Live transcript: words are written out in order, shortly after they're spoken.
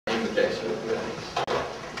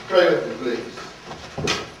Pray with me, please.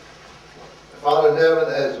 Father in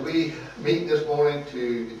heaven, as we meet this morning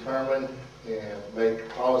to determine and make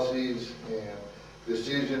policies and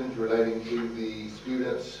decisions relating to the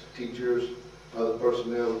students, teachers, other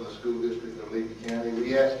personnel of the school district of Levy County,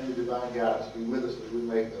 we ask you divine guidance to be with us as we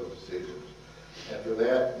make those decisions. And for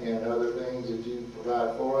that and other things that you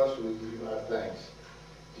provide for us, we give you our thanks.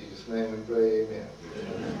 In Jesus' name we pray, amen.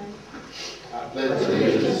 Amen. I pledge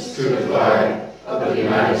allegiance to the flag of the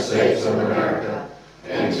United States of America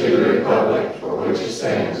and to the republic for which it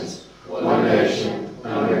stands, one nation,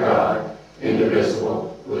 under God,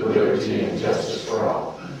 indivisible, with liberty and justice for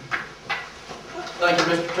all. Thank you,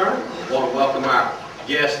 Mr. Turner. I want to welcome our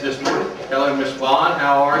guest this morning. Hello, Ms. Vaughn.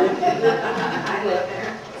 How are you? I live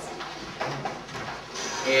there.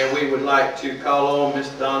 And we would like to call on Ms.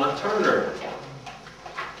 Donna Turner.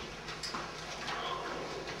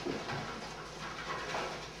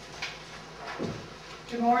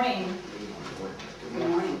 Good morning. Good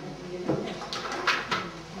morning.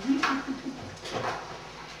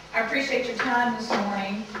 I appreciate your time this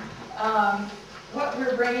morning. What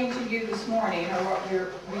we're bringing to you this morning, or what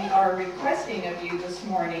we are requesting of you this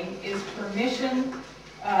morning, is permission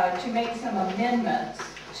to make some amendments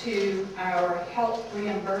to our health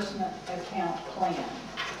reimbursement account plan.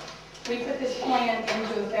 We put this plan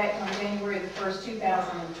into effect on January the 1st,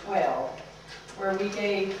 2012, where we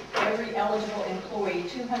gave every eligible employee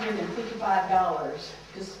 $255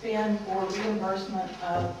 to spend for reimbursement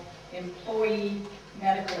of employee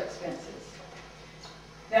medical expenses.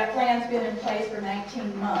 That plan's been in place for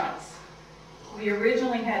 19 months. We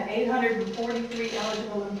originally had 843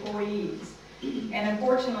 eligible employees, and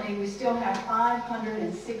unfortunately we still have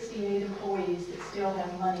 568 employees that still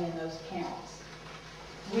have money in those accounts.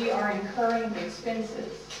 We are incurring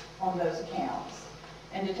expenses on those accounts.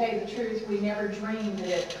 And to tell you the truth, we never dreamed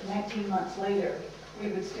that 19 months later, we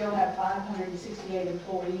would still have 568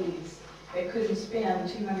 employees that couldn't spend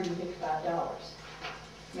 $255.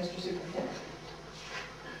 Mr. Superintendent.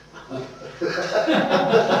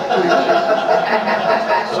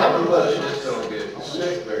 Some of us just don't get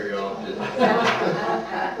sick very often.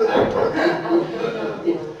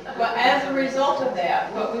 But as a result of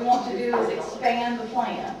that, what we want to do is expand the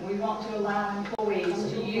plan. We want to allow employees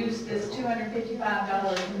to use this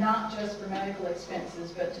 $255 not just for medical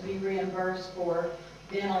expenses, but to be reimbursed for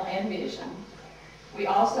dental and vision. We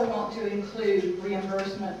also want to include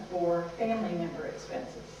reimbursement for family member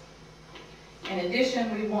expenses. In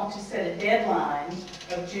addition, we want to set a deadline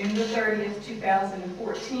of June the 30th,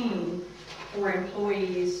 2014 for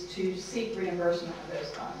employees to seek reimbursement of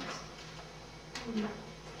those funds.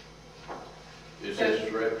 Is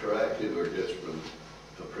this retroactive or just from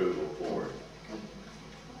approval for it?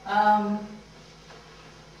 I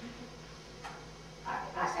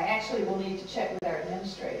actually will need to check with our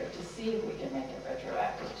administrator to see if we can make it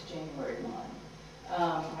retroactive to January 1.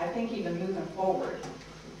 I think even moving forward,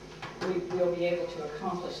 we'll be able to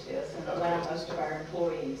accomplish this and allow most of our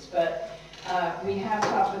employees. But we have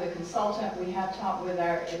talked with a consultant, we have talked with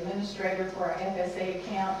our administrator for our FSA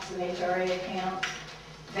accounts and HRA accounts.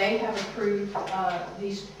 They have approved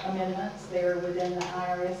these amendments. They're within the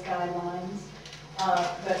IRS guidelines.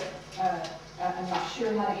 But I'm not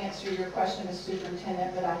sure how to answer your question as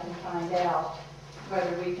superintendent, but I can find out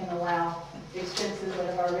whether we can allow the expenses that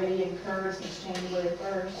have already incurred since January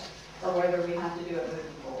 1st, or whether we have to do it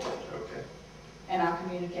moving forward. Okay. And I'll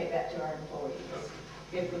communicate that to our employees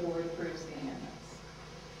if the board approves the amendments.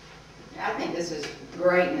 I think this is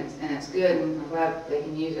great and it's good, and I'm glad they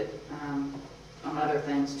can use it on other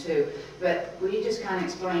things too. But will you just kind of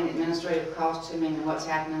explain the administrative costs to me and what's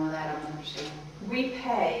happening with that? I don't understand. We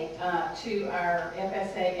pay to our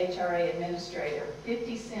FSA HRA administrator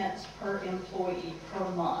 50 cents per employee per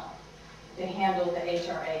month to handle the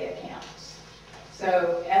HRA accounts.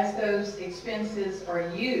 So as those expenses are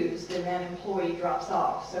used, then that employee drops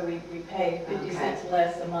off. So we pay 50 cents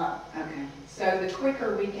less a month. Okay. So the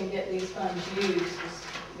quicker we can get these funds used,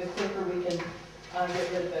 the quicker we can get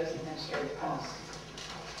rid of those administrative costs.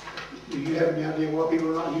 Do you have any idea why people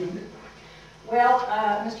are not using it? Well,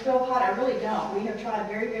 Mr. Philpott, I really don't. We have tried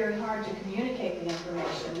very, very hard to communicate the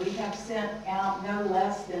information. We have sent out no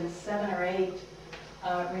less than 7 or 8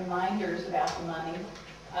 reminders about the money.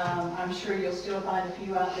 I'm sure you'll still find a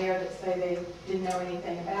few out there that say they didn't know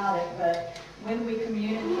anything about it, but when we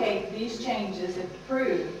communicate these changes, if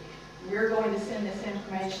approved, we're going to send this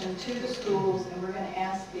information to the schools, and we're going to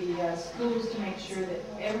ask the schools to make sure that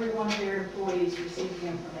every one of their employees receives the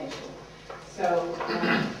information. So,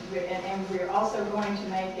 and we're also going to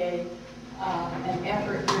make an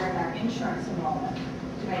effort here in our insurance enrollment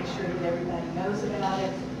to make sure that everybody knows about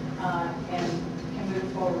it and can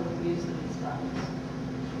move forward with using these funds.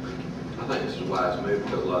 I think this is a wise move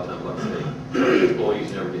because a lot of times, like I say,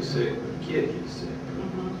 employees never get sick, but a kid gets sick.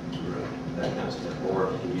 That kind of stuff,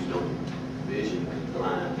 or if you use no vision,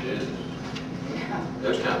 blind, Yeah.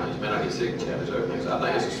 those kind of things, may not get sick, yeah, those other things. I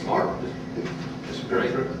think it's a smart, it's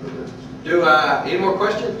great. Any more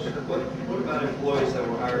questions? What about employees that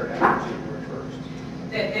were hired after January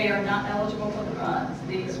 1st? That they are not eligible for the funds.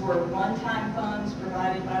 These were one-time funds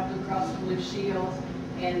provided by Blue Cross and Blue Shield,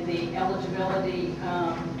 and the eligibility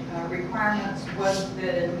requirements was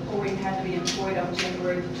that an employee had to be employed on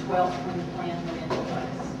January the 12th when the plan went into place.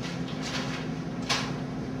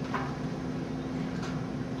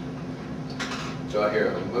 So I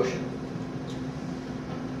hear a motion.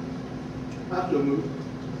 I still move.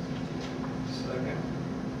 Second.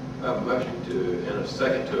 I have a motion and a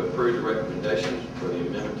second to approve the recommendations for the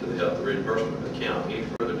amendment to the health reimbursement account. Any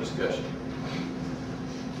further discussion?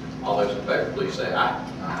 All those in favor, please say aye.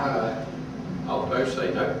 Aye. All opposed,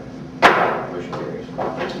 say no. Motion carries.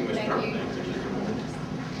 Thank you, Ms. Thank Turner. you.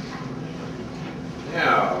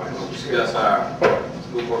 Now, we're going to discuss our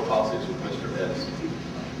school board policies with Mr. Edison.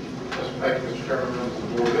 Thank you, Mr. Chairman, members of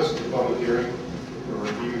the board. This is the public hearing to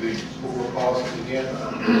review the school board policies again.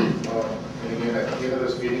 And again, at the end of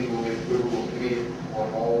this meeting, we'll get approval of any or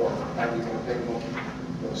all, or how we want to take them,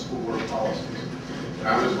 the school board policies. And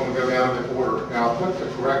I'm just going to go down in order. Now, I put the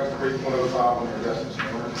correct 3.05 on your desk this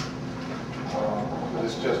morning.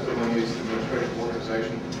 This just delineates the administrative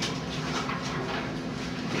organization.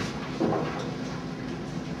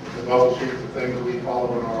 The bubble sheet, the thing that we follow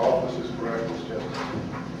in our office is correct. It's just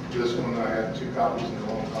this one, I had 2 copies and the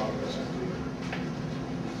wrong copy I sent to you.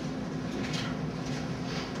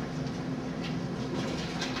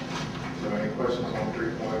 So any questions on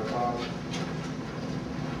 3.05?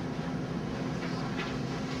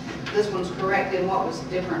 This one's correct, and what was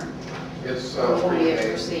different It's from what we had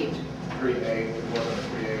 3A. received? 3A, it wasn't a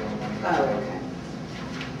 3A on one. Oh, okay.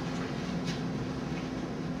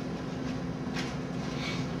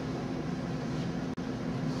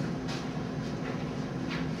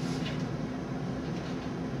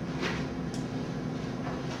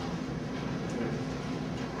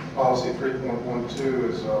 Policy 3.12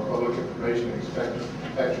 is public information and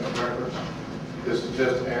protection of records. This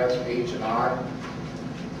just adds H and I.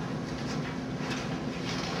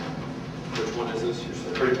 Which one is this? You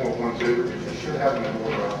said? 3.12, you should have them in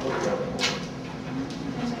order. I'll put it up in order.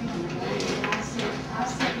 I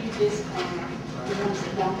sent you this, the ones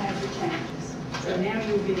that don't have the changes. So now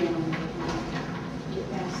you'll be able to get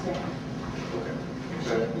past that. Okay.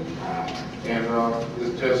 And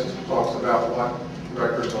this just talks about what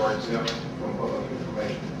records are exempt from public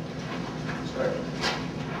information inspection.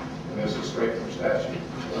 And this is straight from statute,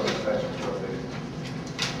 other statutes are updated.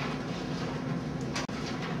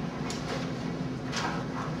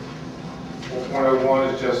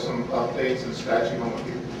 .01 is just some updates in statute on the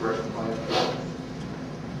people progression plan.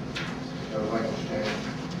 No language change.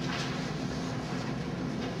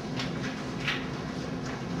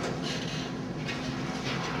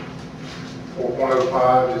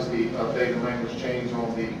 4.05 is the updated language change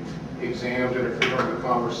on the exams. And if you remember the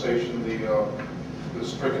conversation, the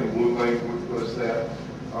stricken blue language was that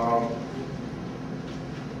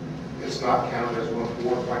it's not counted as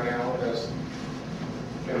 1/4 right now, as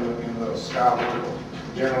in the Scotland.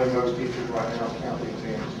 Generally, most teachers right now count the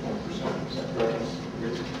exams as 20%. Is that correct,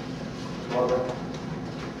 Ms. Barbara?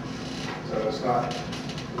 So it's not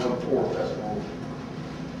 1/4 decimal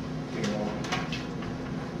anymore.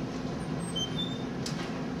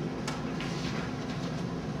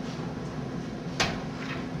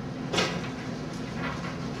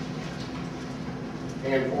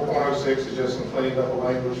 And 4.06 is just some cleaning up of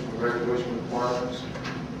language from graduation requirements.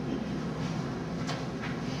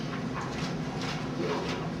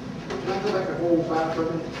 Can I go back to 405 for a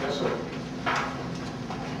minute? Yes, sir.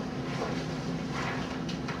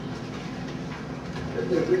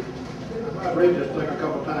 I've read this thing a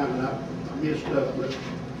couple times and I missed stuff, but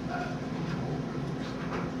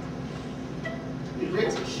is it,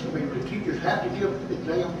 I mean, do teachers have to give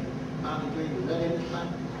exams, final exams, is that in this thing?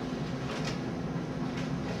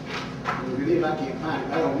 If it is, I can't find it,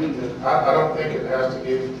 I don't mean that. I don't think it has to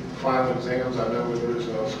give final exams. I know that there's,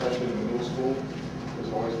 especially in the middle school,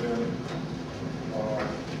 there's always been,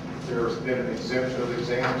 there's been an exemption of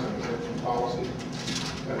exams and exemption policy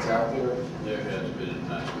that's out there. There has been in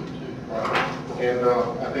high school too. And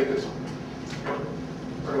I think it's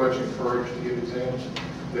pretty much encouraged to give exams.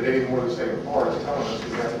 But anymore, the state of Florida is telling us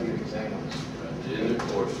we have to give exams. Right. And of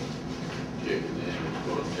course, checking in is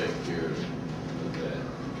going to take care of that.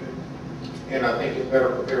 And I think it better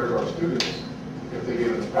prepares our students if they get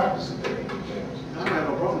in the practice of taking exams. I don't have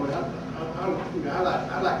no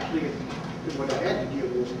I'd like to see it, what I had to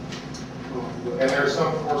give was. And there are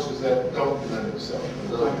some courses that don't lend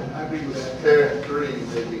themselves. I agree with that. Parent 3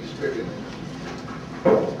 may be stricken.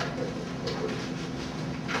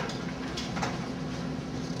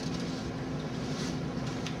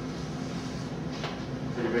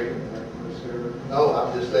 Are you making the right choice here? No,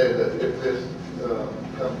 I'm just saying that if this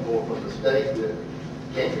comes more from the state that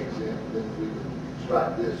can't exempt, then we would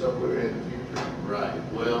strike this somewhere in the future. Right,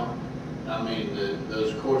 well, I mean,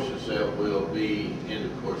 those courses that will be in the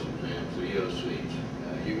course exams, the EOCs,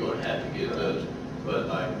 you're gonna have to get those. But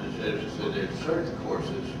like Ms. Edwards said, there's certain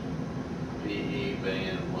courses, PE,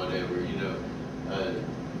 band, whatever, you know,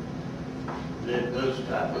 those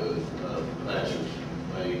type of classes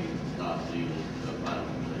may not be the final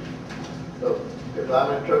thing. So if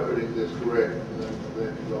I'm interpreting this correct,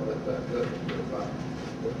 then you'll let that go.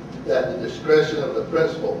 That the discretion of the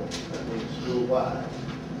principal, that means school-wide,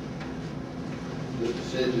 the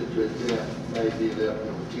decision to exempt may be left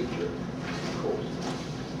to the teacher, of course.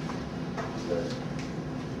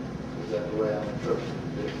 Is that the way I'm interpreting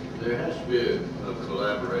this? There has to be a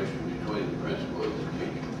collaboration between the principal and the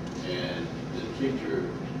teacher. And the teacher,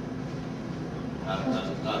 I'm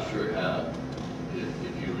not sure how,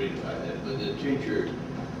 if you read it like that, but the teacher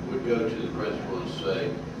would go to the principal and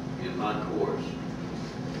say, in my course,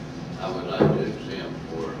 I would like to exempt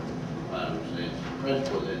for final exams. The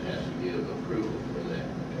principal then has to give approval for that.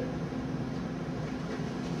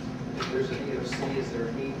 If there's an EOC, is there a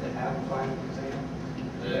need to have a final exam?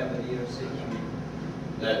 Have an EOC?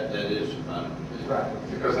 That is the final exam. Right.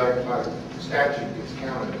 Because that by statute gets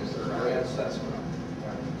counted as their grade. That's what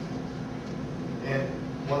And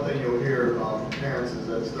one thing you'll hear from parents is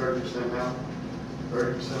that it's 30% now,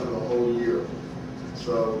 30% of the whole year.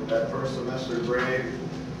 So that first semester grade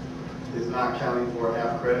is not counting for a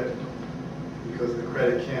half credit because the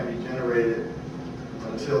credit can't be generated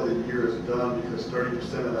until the year is done because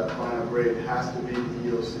 30% of that final grade has to be the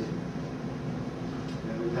EOC.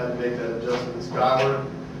 And we've had to make that adjustment. Skyward,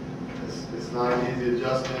 it's not an easy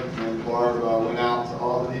adjustment, and Barb went out to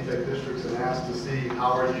all the defect districts and asked to see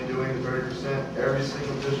how are you doing the 30%. Every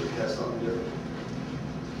single district has something different.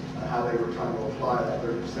 How they were trying to apply that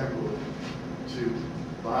 30% rule to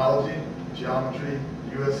biology, geometry,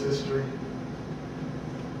 U.S. history.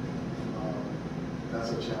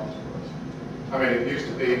 That's a challenge for us. I mean, it used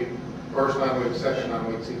to be first 9 weeks, second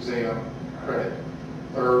 9 weeks exam, credit.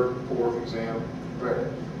 Third, fourth exam, credit.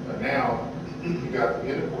 But now, you got the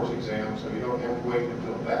end of course exam, so you don't have to wait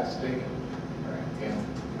until that's taken. And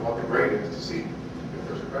what the grade is to see if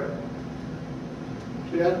there's a credit.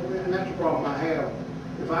 See, and that's the problem I have.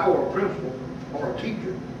 If I were a principal or a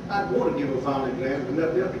teacher, I'd want to give a final exam and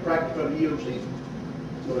let them to practice for the EOC.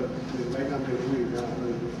 But it may not be weird, I don't know.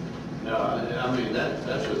 No, I mean,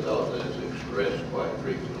 that's a thought that's expressed quite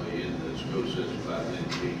frequently in the school system by many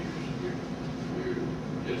teachers. You're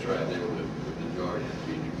just right there with the majority of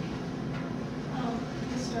teachers.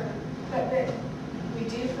 But we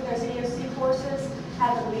do for those EOC courses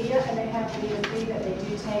have a LEA, and they have a EOC that they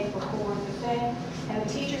do take before the thing. And the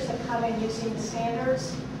teachers have come in using the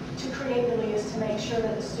standards to create the LEAs to make sure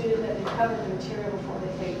that the student, that they cover the material before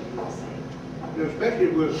they take the EOC. You know, especially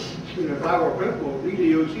with, you know, if I were a principal, these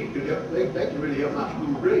EOC could help, they can really help my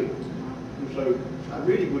school grade. And so I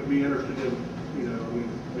really would be interested in, you know, I mean,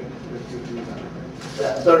 let's do that.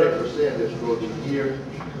 That 30% is for the year.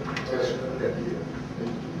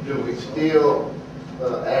 Do we still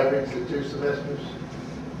average the 2 semesters?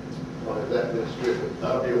 Or has that been stricken?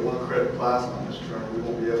 That'll be a 1 credit class on this term. We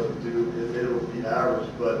won't be able to do it. It'll be average,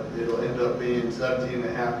 but it'll end up being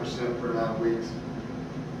 17.5% for 9 weeks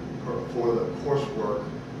for the coursework,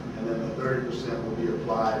 and then the 30% will be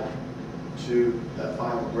applied to that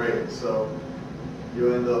final grade. So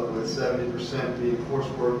you'll end up with 70% being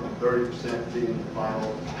coursework and 30% being the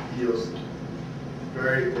final EOC.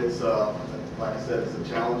 It's like I said, it's a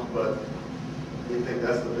challenge, but we think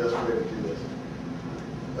that's the best way to do this.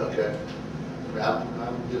 Okay.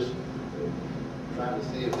 I'm just trying to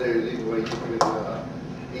see if there's any way you could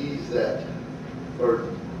ease that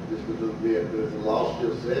burden just a little bit, because the law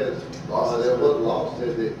still says, the law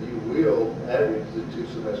said that you will average the 2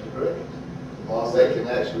 semester grades. They can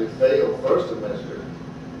actually fail first semester,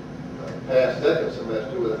 pass second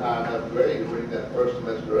semester with a high enough grade to bring that first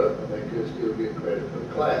semester up, and they could still get credit for the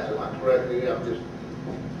class. Am I correct? I'm just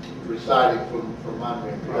reciting from my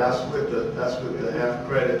memory. That's with the half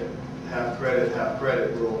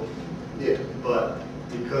credit rule. Yeah. But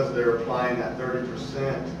because they're applying that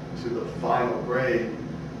 30% to the final grade,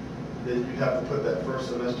 then you have to put that first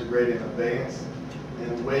semester grade in advance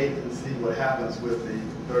and wait and see what happens with the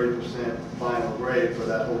 30% final grade for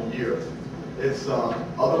that whole year. It's,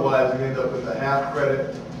 otherwise we end up with a half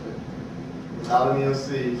credit without an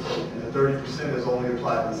EOC, and the 30% is only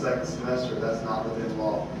applied in the second semester. That's not within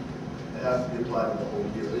law. It has to be applied to the whole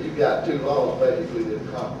So year. you've got two laws basically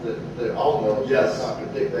that they're almost Yes,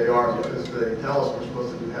 contradictory. they are, because they tell us we're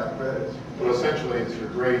supposed to do half credits. But essentially, it's your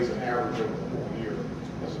grades and average over the whole year,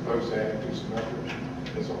 as opposed to adding 2 semesters.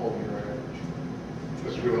 It's a whole year average.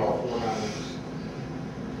 Because we're doing all 4 9 weeks.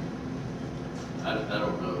 I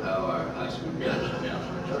don't know how our high school guidance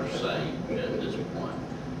counselors are saying at this point,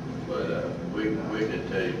 but we can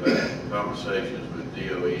tell you about conversations with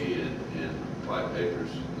DOE and white papers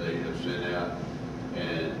they have sent out,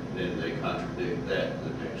 and then they contradict that the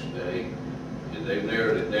next day. And they've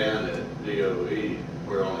narrowed it down at DOE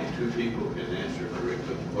where only 2 people can answer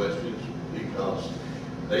curriculum questions because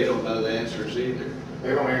they don't know the answers either.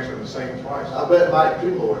 They don't answer the same twice. I bet Mike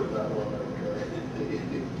Tumor is not one of them.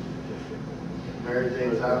 Mary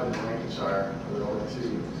Jane's happened in Lincolnshire, there were only 2,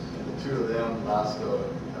 and the 2 of them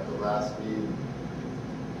at the last meeting,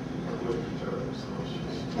 looked at each other, so it's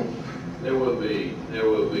just. There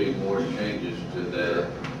will be more changes to that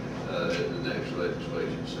at the next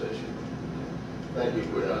legislation session. Thank you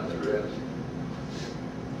for that, Mr. Reds.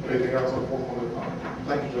 Anything else on 4.05?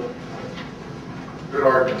 Thank you, Joe. Good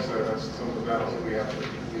arguments, though. That's some of the battles that we have to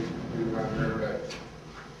do around here every day,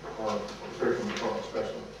 or curriculum department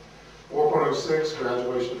especially. 4.06,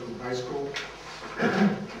 graduation from high school.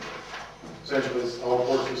 Essentially, all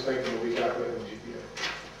courses taken will be calculated in GPA.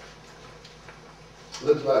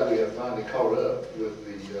 Looks like we have finally caught up with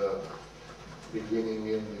the beginning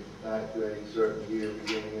in the 9th grade certain year,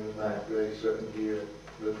 beginning in the 9th grade certain year.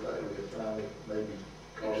 Looks like we have finally maybe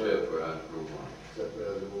caught up. Except for high school 1. Except for the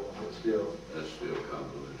other one, but still, That's still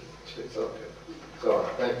convoluted. it's okay. Sorry,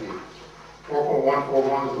 thank you.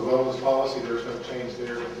 4.141 is the wellness policy. There's no change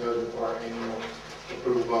there. It does require annual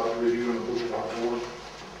approval by review and approval by the board.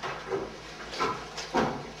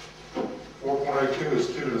 4.02 is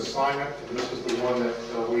student assignment, and this is the one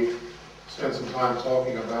that we spent some time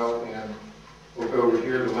talking about, and we'll go over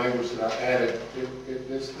here, the language that I added.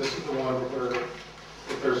 This is the one where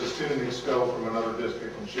if there's a student expelled from another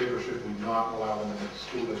district, and should or should we not allow them in the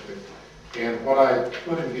school district. And what I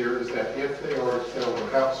put in here is that if they are expelled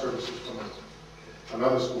without services from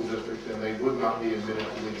another school district, then they would not be admitted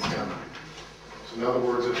to Lee County. So in other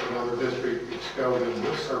words, if another district expelled them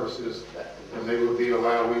with services, then they would be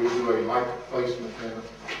allowed, we would do a like placement and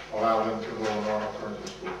allow them to enroll in our alternative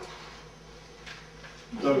school.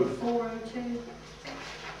 So, 402.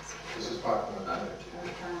 This is 5.9.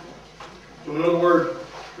 so in other words,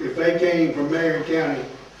 if they came from Marion County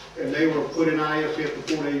and they were put in ISF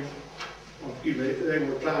before they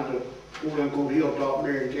were trying to quote unquote hilltop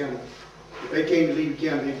Marion County. If they came to Levy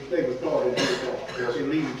County, they were started in hilltop, Yes. in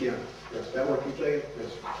Levy County. Yes. Is that what you're saying?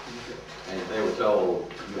 Yes, And if they were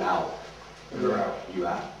told, you out, they're out. you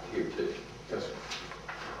out here too. Yes, sir.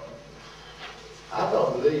 I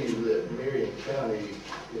don't believe that Marion County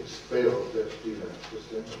expels their students,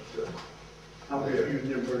 just in the, I'm just using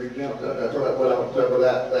them for an example. that's what I'm saying,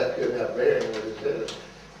 but that could have bearing, as I said.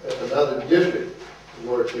 If another district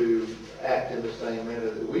were to act in the same manner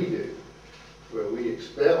that we do, where we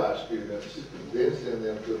expel our students and then send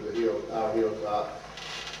them to our hilltop,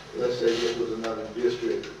 let's say this was another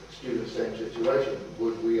district, student, same situation,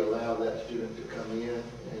 would we allow that student to come in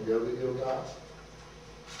and go to hilltop?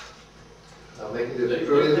 I'm making They this a do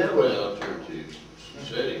curious have an question. alternative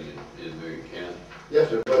setting in Marion County. Yes,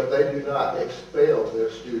 sir, but they do not expel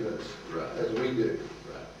their students Right. as we do.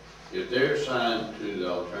 Right. If they're assigned to the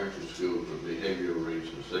alternative school for behavioral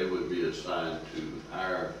reasons, they would be assigned to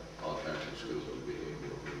our alternative school for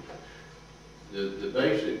behavioral reasons. The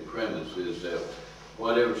basic premise is that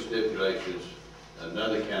whatever stipulations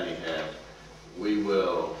another county has, we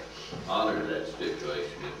will honor that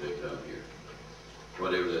stipulation if they come here,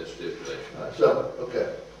 whatever that stipulation is. So,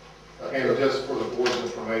 okay. And just for the board's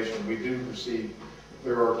information, we do receive,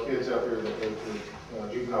 there are kids out there that go through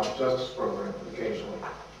juvenile justice program occasionally,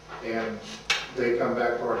 and they come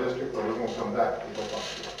back to our district, but we won't come back to the hilltop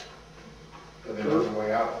school. And then on the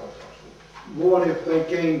way out of hilltop school. What if they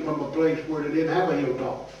came from a place where they didn't have a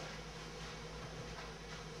hilltop?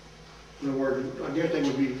 In other words, I guess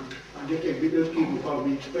those kids would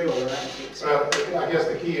probably be expelled, right? I guess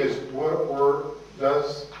the key is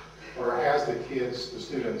has the kids, the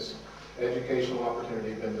students, educational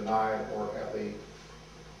opportunity been denied, or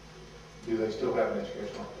do they still have an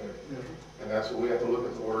educational opportunity? Yeah. And that's what we have to look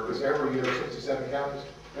at the order, because every year, 67 counties,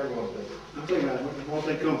 everyone's different. I'm thinking that, once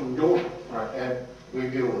they come from Georgia. Right, and we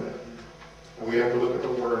deal with it. And we have to look at the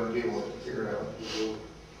order and deal with it, figure it out.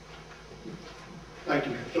 Thank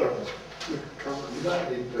you, sir. You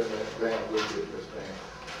might need to turn that down a little bit this time.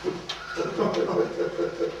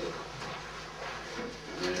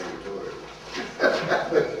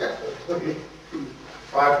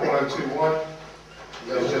 5.021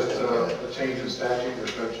 is just a change in statute,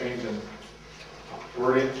 there's no change in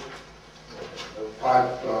wording.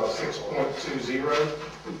 6.20,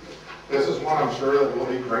 this is one I'm sure that we'll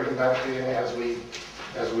be bringing back to you as we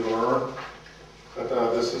learn. But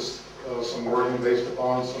this is some wording based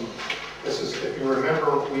upon some, this is, if you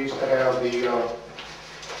remember, we used to have the,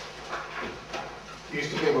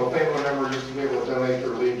 used to be able, a family member used to be able to donate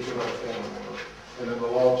their leave to another family member. And then the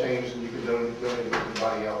law changed and you can donate it to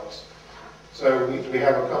anybody else. So we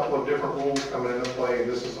have a couple of different rules coming into play.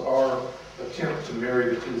 This is our attempt to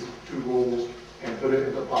marry the two rules and put it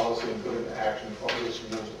into policy and put it into action for those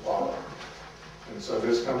rules to follow. And so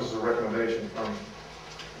this comes as a recommendation from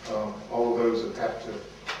all of those that have to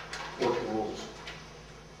work the rules.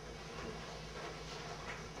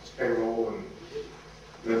 It's payroll and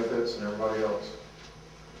benefits and everybody else.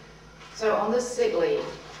 So on this sick leave,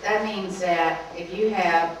 that means that if you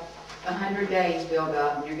have 100 days built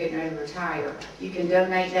up and you're getting ready to retire, you can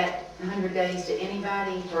donate that 100 days to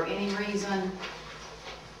anybody for any reason,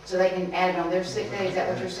 so they can add it on their sick day. Is that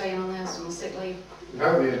what you're saying on this, on the sick leave?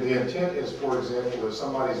 No, the intent is, for example, if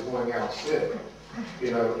somebody's going out sick,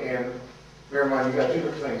 you know, and bear in mind, you got two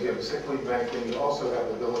different things. You have the sick leave bank, and you also have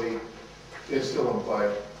the ability, it's still in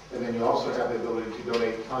play, and then you also have the ability to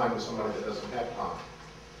donate time to somebody that doesn't have time.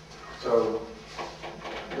 So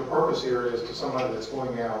the purpose here is to somebody that's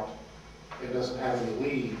going out and doesn't have any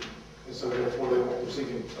leave, and so therefore they won't receive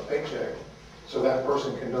a paycheck. So that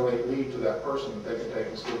person can donate leave to that person that they can take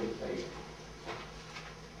and still get paid.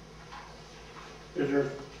 Is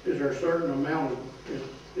there a certain amount of,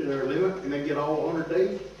 is there a limit? Can they get all 100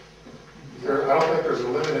 days? I don't think there's a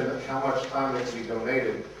limit in how much time that can be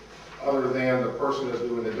donated, other than the person that's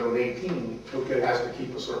doing the donating has to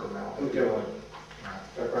keep a certain amount. Okay. Is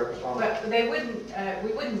that correct, Ms. Thomas? But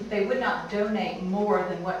they would not donate more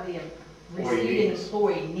than what the receiving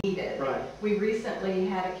employee needed. Right. We recently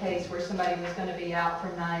had a case where somebody was going to be out for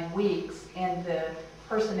 9 weeks, and the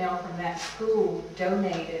personnel from that school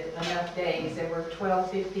donated enough days. There were 12,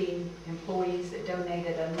 15 employees that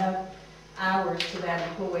donated enough hours to that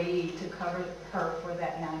employee to cover her for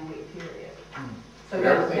that 9-week period. So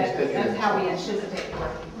that's how we anticipate it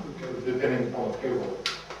working. Depending upon the payroll.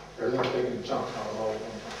 Everything's taken chunks out of all of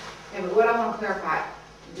them. Yeah, but what I want to clarify,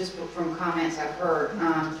 just from comments I've heard,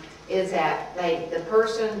 is that the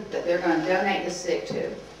person that they're going to donate the sick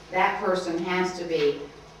to, that person has to be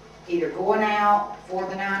either going out for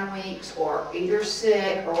the 9 weeks or either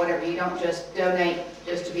sick or whatever. You don't just donate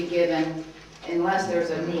just to be given unless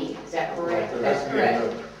there's a need. Is that correct? That's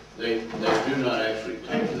correct. They do not actually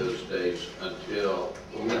take those days until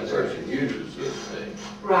that person uses those days.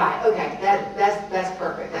 Right, okay, that's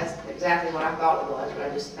perfect. That's exactly what I thought it was,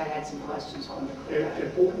 but I had some questions on the clear.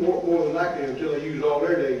 And more than likely until they use all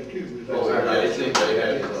their days too. Is that Oh, right? I think they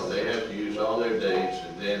have to use all their days,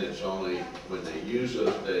 and then it's only when they use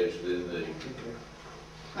those days, then they.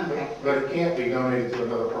 Okay. But it can't be donated to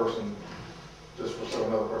another person, just for so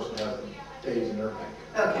another person has days in their bank.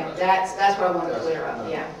 Okay, that's what I wanted to clear up,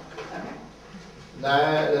 yeah. Okay.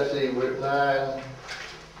 9, let's see, we're at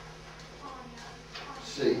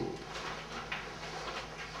 9C.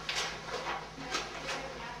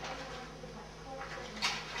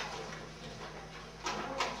 I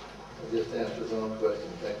just answered the wrong question,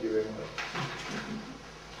 thank you very much.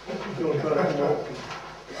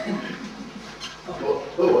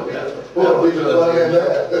 Oh, I got it. Well, we just look at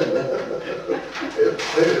that.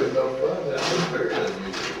 There's no fun. That's very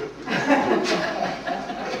unusual.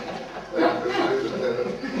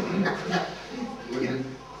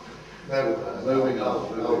 Moving on.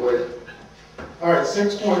 Oh, wait. All right,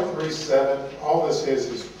 6.37, all this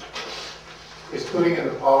is putting in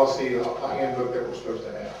the policy a handbook that we're supposed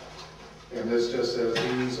to have. And this just says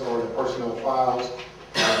these are the personnel files,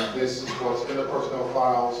 and this is what's in the personnel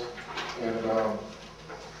files. And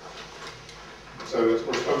so we're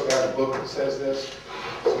supposed to have a book that says this.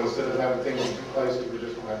 So instead of having things in two places, we're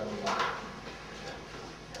just going to have them one.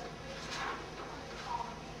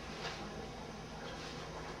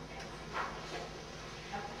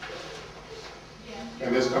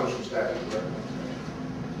 And this comes from statute, right?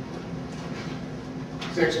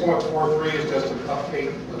 6.43 is just an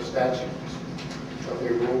update of statutes,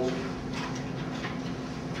 update rules.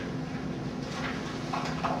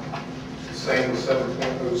 Same with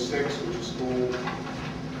 7.06, which is school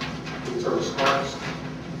food service cards.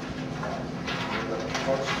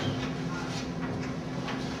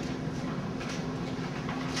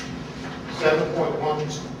 7.1,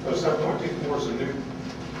 7.2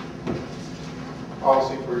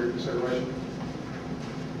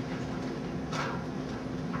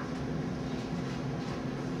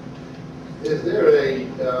 is there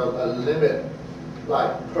a limit,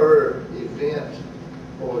 like per event,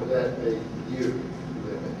 or is that a year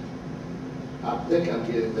limit? I think I'm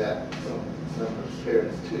getting that from numbers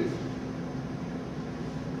parents too.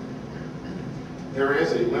 There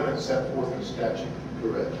is a limit set forth in statute.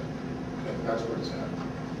 Correct. Okay, that's what it's at.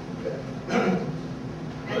 Okay.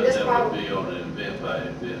 And But this that would probably, be on an event by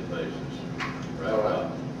event basis. Right, All right.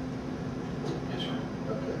 Bob? Yes, sir.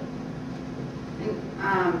 Okay.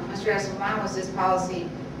 Mr. Edison, why was this policy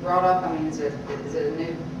brought up? I mean, is it a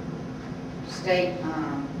new state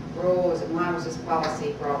rule? Why was this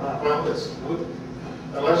policy brought up? Well,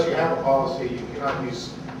 unless you have a policy, you cannot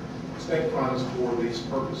use state funds for these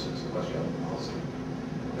purposes unless you have a policy.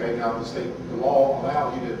 Okay, now the law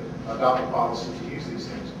allows you to adopt a policy to use these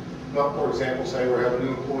things. But for example, say we have a new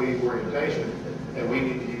employee orientation and we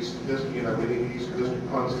need to use this, we need to use district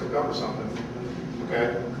funds to cover something.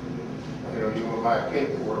 Okay? You want to buy a cake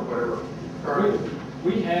for it or whatever. Currently,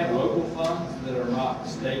 We have local funds that are not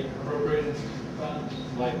state appropriated funds,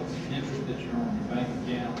 like interest that you earn on your bank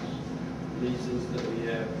accounts, leases that we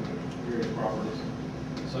have for various properties.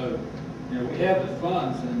 So, we have the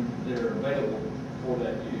funds and they're available for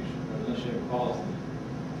that use, but unless you have a policy,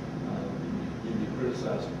 you'd be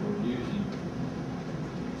criticized for using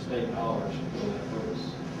state dollars for that purpose.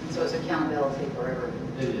 So it's accountability forever.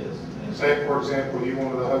 It is. And say, for example, you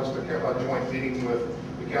wanted to host a joint meeting with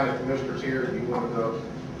the county commissioners here, and you wanted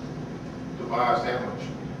to buy a sandwich,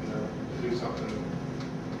 to do something,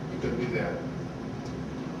 you couldn't do that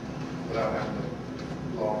without having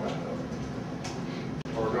the law back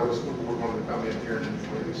up. Or no, we're going to come in here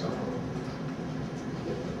and do something.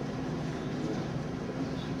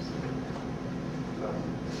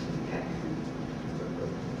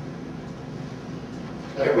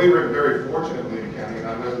 And we were very fortunate in Lee County, and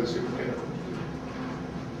I know the superintendent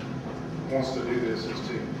wants to do this,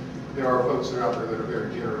 there are folks that are out there that are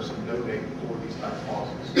very generous and donate for these type of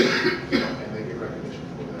policies, and they get recognition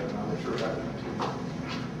for that, and I'm sure that will continue.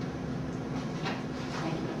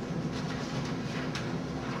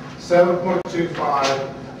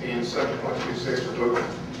 7.25 and 7.26 are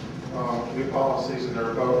both new policies, and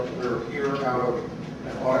they're here out of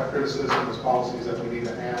an audit criticism as policies that we need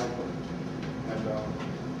to have. And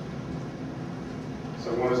so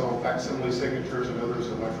one is on facsimile signatures and others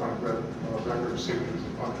electronic record signatures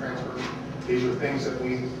and fund transfers. These are things that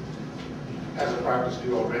we, as a practice,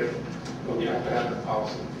 do already, but we have to have the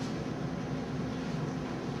policy.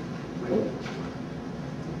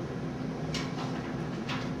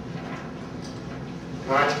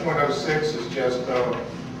 9.06 is just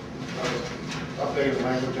updated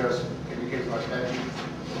language as indicated by statute.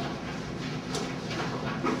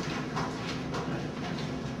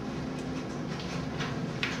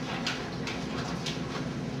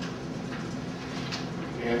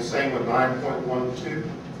 And same with 9.12.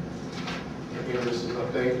 Again, this is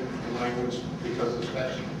update in language because of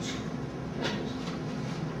statute changes.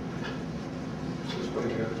 Just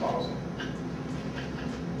putting it in policy.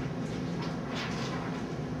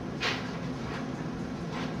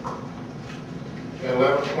 And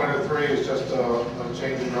 11.03 is just a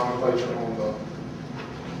change in nomenclature on the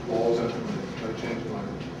laws and no change in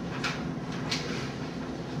language.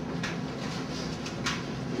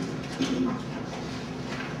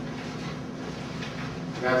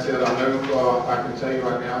 And that's it. I know I can tell you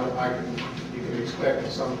right now, you can expect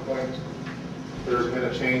at some point there's been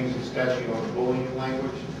a change in statute on the bullying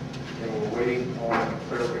language, and we're waiting on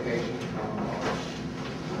clarification from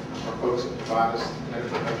our folks that provide us that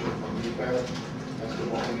information from UPEP as to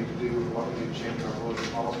what we need to do and what we need to change in our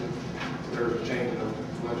bullying policy. If there's a change in the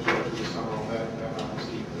legislature this summer on that, and I will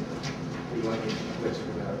see the language fits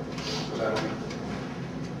for that. So that'll be.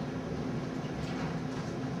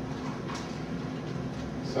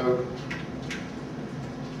 So,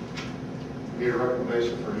 need a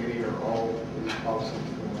recommendation for any or all of these policies.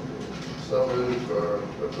 So move for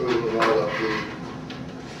approval of all of the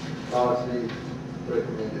policies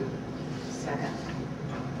recommended. Second.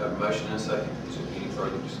 Have a motion and a second. Is there any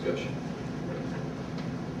further discussion?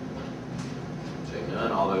 Seeing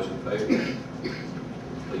none, all those in favor,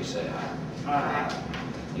 please say aye. Aye.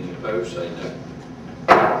 Any opposed, say no.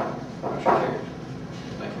 Motion carries.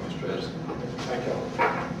 Thank you, Mr. Edison. Thank you.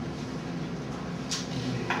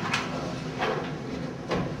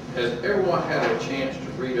 Has everyone had a chance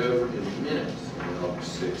to read over the minutes of the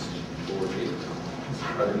August 6th board meeting?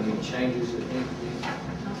 Are there any changes that need to be Not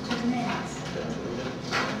to the minutes. done to the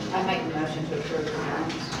minutes? I make the motion to approve the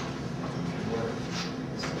minutes.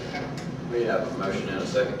 We have a motion and a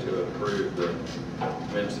second to approve the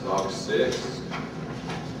minutes of August 6th.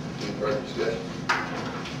 Any further discussion?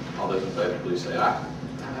 All those in favor, please say aye.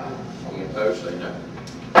 Any opposed, say no.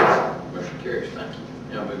 Motion carries. Thank you.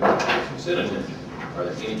 Now moving on to the consent agenda. Are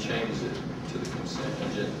there any changes to the consent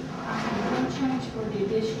agenda? One change for the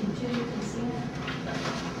addition to the consent.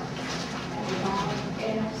 At the bottom,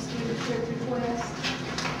 F, student trip request.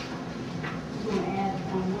 We're going to add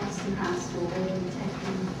Weston High School. They're going to be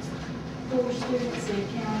taking 4 students in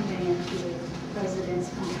county band to the President's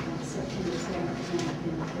Conference September 7th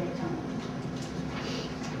in Daytona.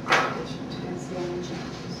 That's the only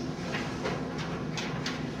changes.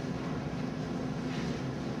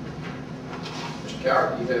 Mr. Coward,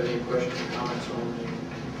 do you have any questions or comments on the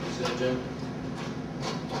consent agenda?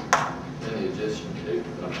 Any addition to?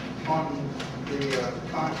 On the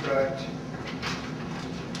contract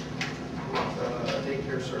with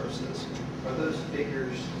daycare services, are those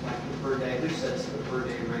figures like the per day, who sets the per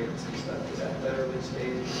day rates and stuff? Is that federally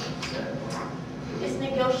stated? Is that, It's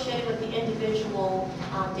negotiated with the individual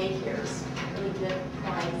daycares, really good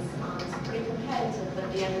price. It's pretty competitive, but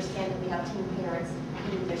they understand that we have teen parents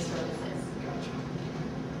who need their services. Gotcha.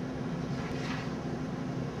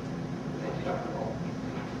 Thank you, Dr. Hall.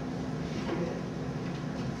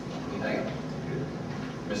 Anything else?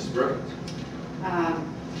 Mrs. Brookins? No, I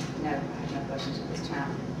have no questions at this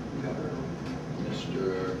time.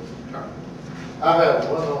 Mr. Turner? I have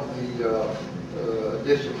one on the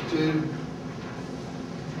addition 2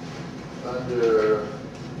 under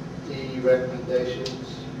E recommendations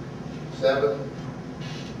 7.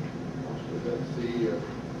 That's the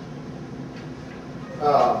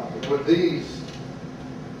with these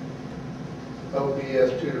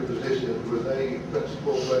OPS tutor positions, were they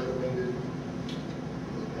principal recommended?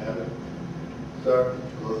 Avid, Sir?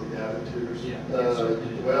 those are the Avid tutors?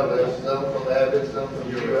 Well, there's some from Avid, some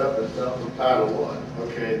from UF, and some from Title I.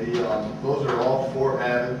 Okay, those are all for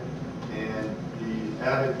Avid, and the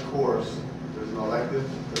Avid course, there's an elective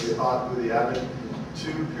that they taught through the Avid.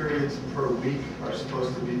 2 periods per week are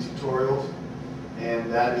supposed to be tutorials, and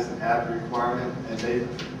that is an Avid requirement, and they,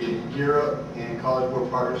 Gear Up and College Board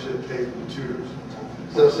Partnership pay for the tutors.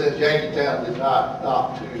 So since Yankeetown did not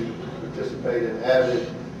opt to participate in Avid,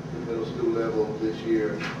 the middle school level this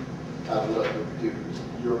year, I've left with the tutors.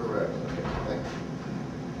 You're correct. Okay, thank you.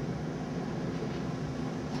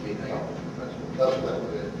 Anything else? That's what that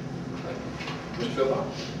was it. Mr. Philpott?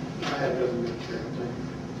 I have nothing to say.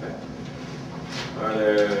 Okay. Are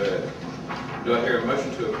there, do I hear a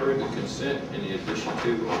motion to approve the consent in the addition to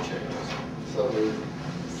or changes? So moved.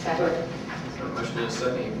 Second. So a motion and a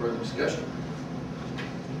second, any further discussion?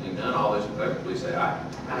 Seeing none, all those in favor, please say aye.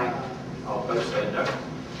 Aye. All opposed, say no.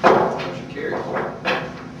 Motion carries.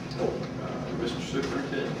 Mr.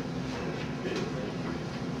 Superintendent.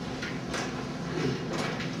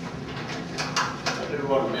 I do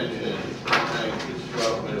want to mention a thing that's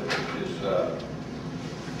struck with, which is the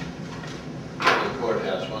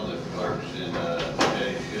courthouse. One of the clerks in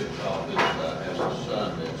Eddie Shipp's office has a son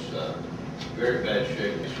that's very bad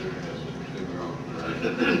shape. He has a tumor on the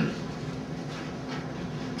brain.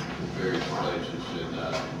 Various places,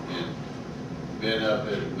 and been up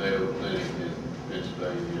at Mayo Clinic in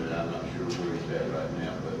Pennsylvania, and I'm not sure where he's at right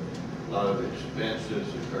now, but a lot of expenses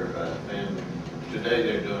incurred by the family. Today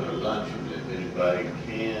they're doing a luncheon if anybody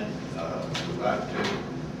can, would like to,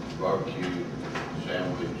 barbecue,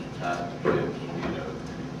 sandwich, type of chips,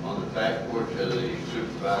 On the back porch of the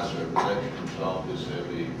supervisor of elections office, they'll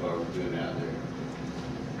be barbecuing out there,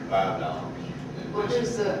 $5. Well,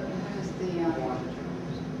 who's the,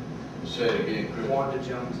 Say it again, Chris. Wanda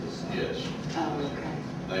Jones's. Yes. okay.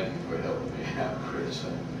 Thank you for helping me out, Chris.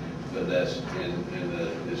 But that's,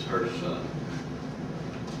 it's her son.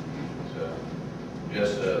 So,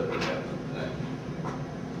 just, thank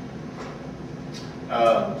you.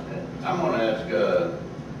 I'm going to ask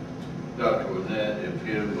Dr. Winnett if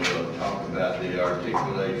he will talk about the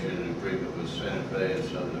articulation and agreement with Santa Fe and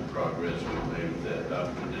some of the progress we've made with that,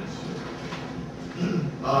 Dr.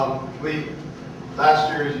 Winnett. Last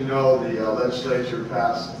year, as you know, the legislature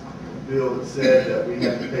passed a bill that said that we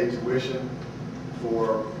had to pay tuition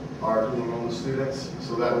for our dual enrollment students.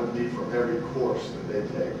 So that would be for every course that they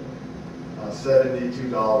take,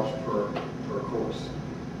 $72 per course.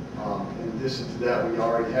 In addition to that, we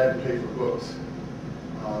already had to pay for books.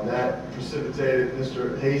 That precipitated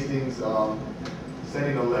Mr. Hastings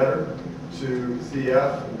sending a letter to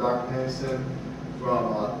CF and Dr. Henderson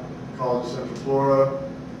from College of Central Florida,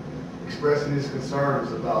 expressing his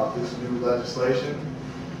concerns about this new legislation,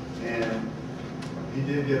 and he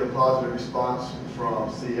did get a positive response from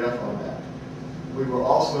CF on that. We were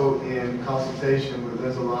also in consultation with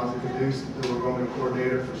Liz Alonzo Caduce, the enrollment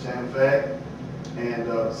coordinator for Santa Fe,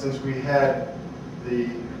 and since we had the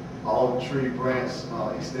all the tree grants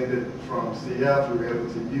extended from CF. We were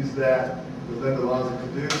able to use that with Linda Lonza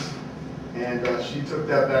Caduce, and she took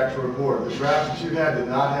that back to her board. The draft that you had did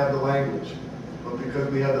not have the language, but because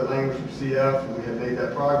we had the language from CF and we had made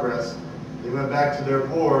that progress, they went back to their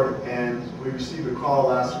board, and we received a call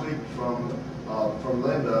last week from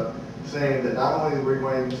Linda saying that not only were we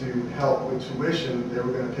going to help with tuition, they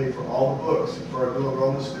were going to pay for all the books for our dual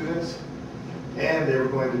enrollment students, and they were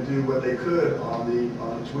going to do what they could on the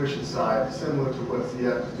tuition side, similar to what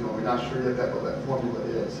CF is doing. We're not sure yet what that formula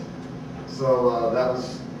is. So that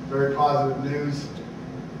was very positive news.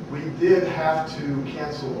 We did have to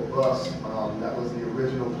cancel a bus. That was the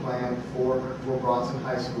original plan for Bronson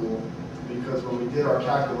High School, because when we did our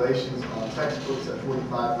calculations on textbooks at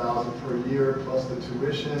 $45,000 per year plus the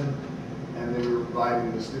tuition, and then we were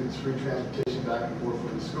providing the students free transportation back and forth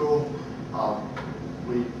from the school,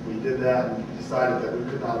 we did that and decided that we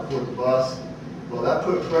could not afford the bus. Well, that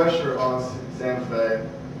put pressure on Santa Fe,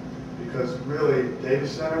 because really,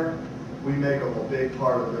 Davis Center, we make up a big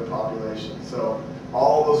part of their population. So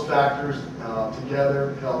all those factors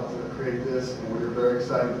together helped create this, and we were very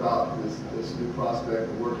excited about this new prospect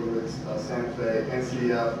of working with Santa Fe and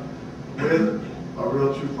CF with a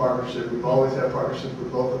real true partnership. We've always had partnerships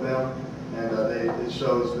with both of them, and it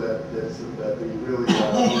shows that we really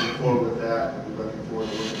are moving forward with that, and we're looking forward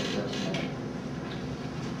to working with them.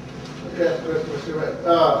 Yes, Mr. Ray.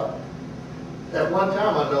 At one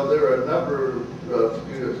time, I know there were a number of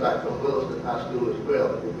students, like from Williston High School as well,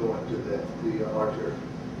 that were going to the Archer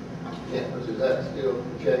campus. Is that still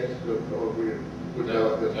the case, or we're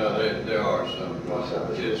No, there are some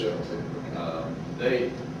kids.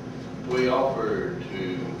 We offered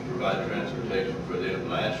to provide transportation for them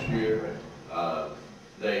last year.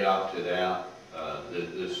 They opted out.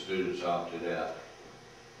 The students opted out,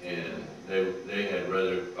 and they had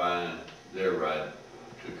rather find their ride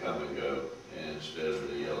to come and go instead of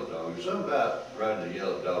the Yellow Dog. There's something about riding the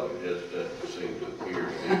Yellow Dog that just doesn't seem to appear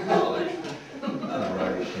in college. I'm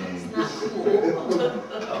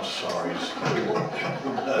sorry.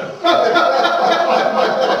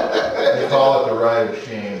 They call it the ride of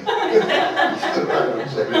shame.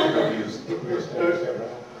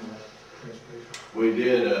 We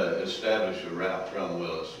did establish a route from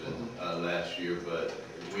Williston last year, but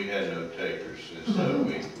we had no takers, and so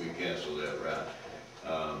we canceled that route.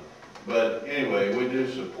 But anyway, we do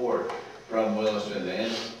support from Williston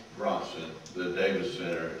and Bronson, the Davis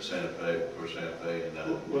Center at Santa Fe, for Santa Fe. And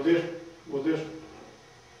Will this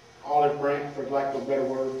olive branch, for lack of a better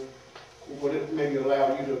word, would it maybe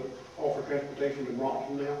allow you to offer transportation to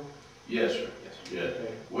Bronson now? Yes, sir. Yes.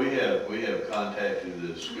 Okay. We have contacted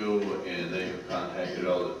the school, and they have contacted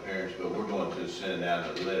all the parents, but we're going to send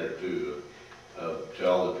out a letter to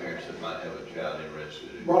all the parents that might have a child interested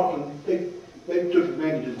in. Bronson, they took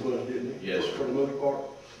advantage of the bus, didn't they? Yes, sir. For the most part?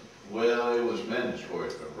 Well, it was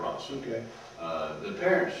mandatory for Bronson. Okay. The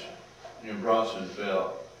parents in Bronson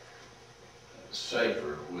felt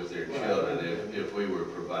safer with their children if we were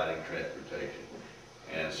providing transportation.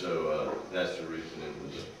 And so that's the reason it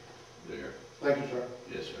was there. Thank you, sir.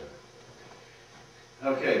 Yes, sir.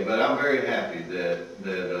 Okay, but I'm very happy that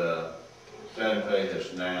Santa Fe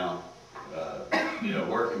is now,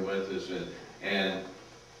 working with us, and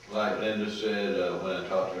like Linda said when I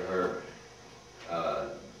talked to her,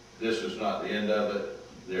 this is not the end of it.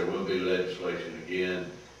 There will be legislation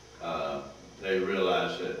again. They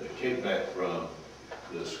realize that the kickback from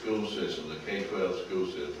the school system, the K-12 school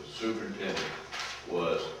system, the superintendent,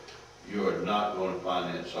 was you are not going to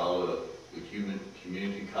finance all of the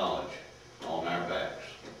community college on our backs,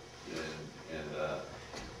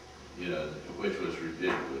 which was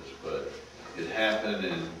ridiculous, but it happened,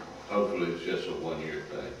 and hopefully it's just a one-year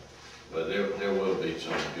thing. But there will be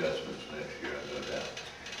some adjustments next year, I know that.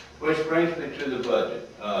 Which brings me to the budget.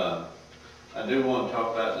 I do want to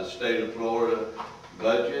talk about the state of Florida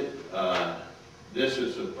budget. This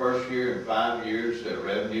is the first year in 5 years that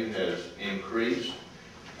revenue has increased.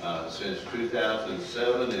 Since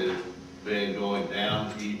 2007, it has been going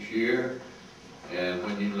down each year. And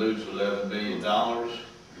when you lose $11 million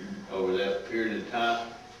over that period of time,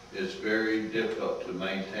 it's very difficult to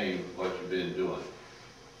maintain what you've been doing.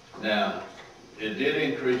 Now, it did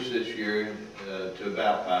increase this year to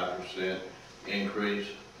about 5% increase,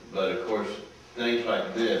 but of course, things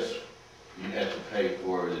like this, you have to pay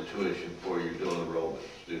for the tuition for your dual enrollment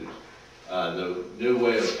students. The new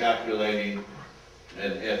way of calculating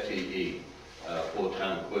an FTE,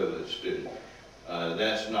 full-time equivalent student,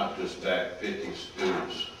 that's not just back 50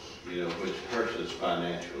 students, which hurts us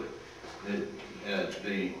financially.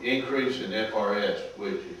 The increase in FRS,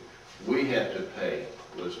 which we have to pay,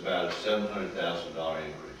 was about a $700,000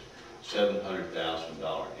 increase.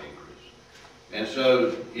 $700,000 increase. And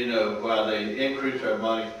so, you know, while they increased our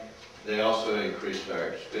money, they also increased our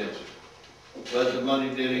expenses. But the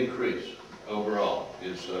money did increase overall.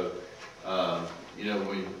 And so, you know,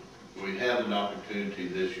 we have an opportunity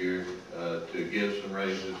this year to give some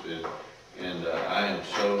raises, and I am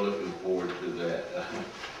so looking forward to that.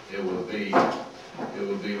 It will be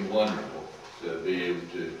wonderful to be able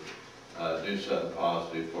to do something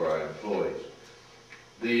positive for our employees.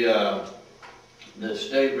 The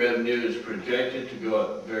state revenue is projected to go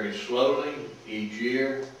up very slowly each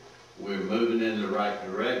year. We're moving in the right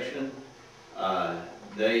direction.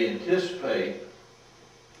 They anticipate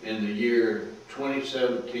in the year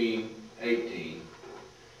 2017-18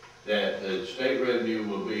 that the state revenue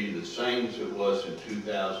will be the same as it was in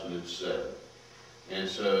 2007. And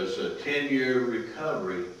so it's a 10-year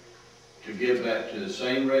recovery to get back to the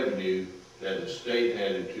same revenue that the state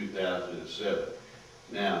had in 2007.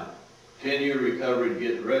 Now, 10-year recovery to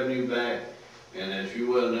get the revenue back, and as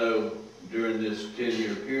you well know, during this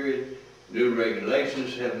 10-year period, new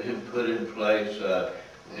regulations have been put in place.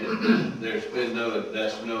 There's been no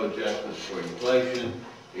adjustments for inflation.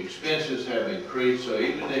 Expenses have increased, so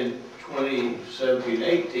even in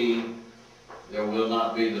 2017-18, there will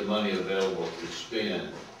not be the money available to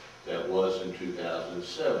spend that was in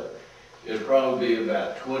 2007. It'll probably be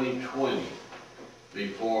about 2020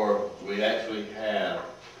 before we actually have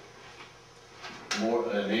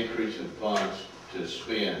an increase in funds to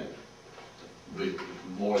spend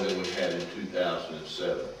more than we had in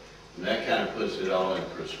 2007. And that kind of puts it all in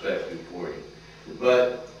perspective for you.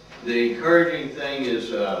 But the encouraging thing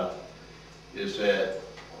is that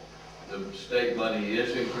the state money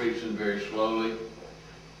is increasing very slowly,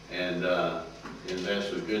 and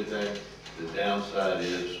that's a good thing. The downside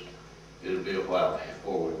is it'll be a while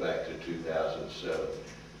before we're back to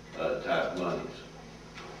 2007 type monies.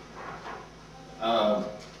 I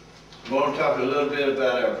want to talk a little bit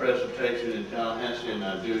about our presentation in Tallahassee, and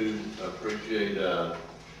I do appreciate a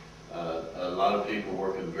lot of people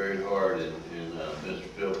working very hard, and Mr.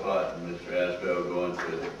 Philpott and Mr. Asbell going to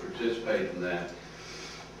participate in that.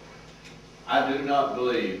 I do not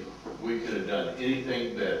believe we could have done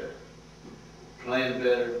anything better, planned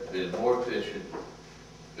better, been more efficient,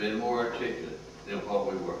 been more articulate than what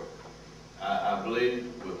we were. I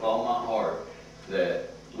believe with all my heart that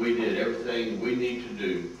we did everything we need to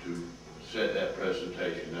do to set that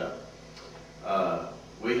presentation up.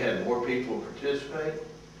 We had more people participate.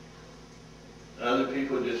 Other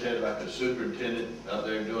people just had like a superintendent out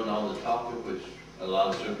there doing all the talking, which a lot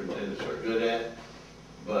of superintendents are good at.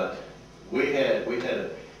 But we had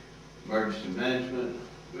emergency management,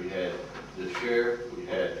 we had the sheriff, we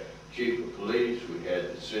had chief of police, we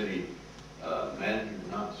had the city manager,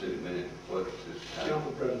 not city manager, what is this?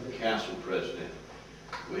 Council president. Council president.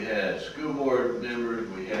 We had school board members,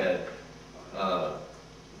 we had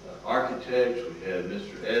architects, we had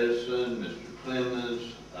Mr. Edison, Mr.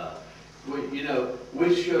 Clemens.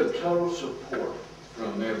 We showed total support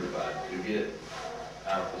from everybody to get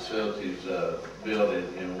our facilities built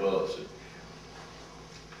in Williston.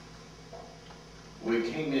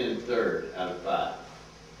 We came in third out of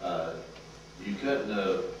 5. You couldn't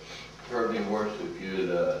have hurt me worse if you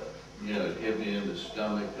had, hit me in the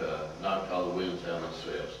stomach, knocked all the winds out of my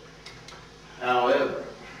sails. However,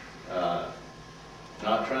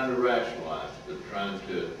 not trying to rationalize, but trying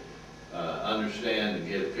to understand and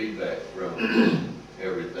get feedback from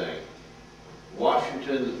everything.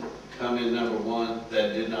 Washington come in number 1.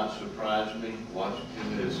 That did not surprise me.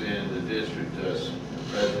 Washington is in the district as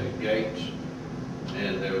President Gates,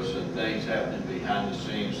 and there were some things happening behind the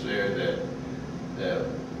scenes there that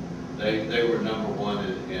they were number 1,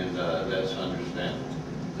 and that's understandable.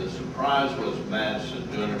 The surprise was Madison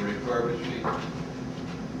doing a refurbishing.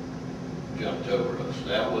 Jumped over us.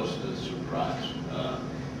 That was the surprise.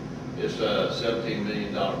 It's a $17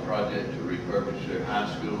 million project to refurbish their high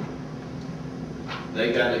school.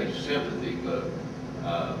 They got a sympathy vote.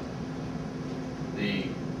 The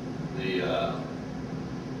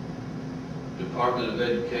Department of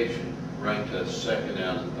Education ranked us 2nd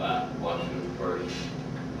out of 5, Washington 1st,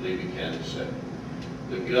 Levy County 2nd.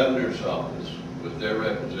 The governor's office, with their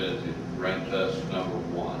representative, ranked us number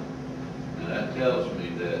 1. And that tells me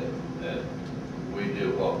that we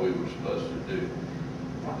did what we were supposed to do.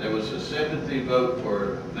 There was a sympathy vote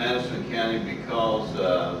for Madison County because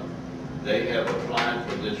they have applied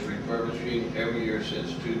for this refurbishing every year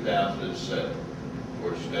since 2007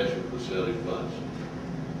 for special facility funds.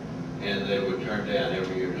 And they were turned down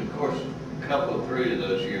every year. And of course, a 3 of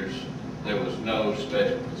those years, there was no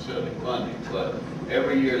special facility funding. But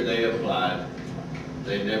every year they applied.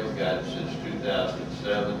 They never got it since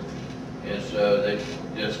 2007. And so they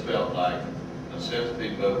just felt like a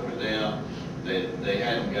sympathy vote for them. They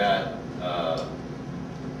hadn't got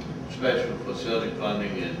special facility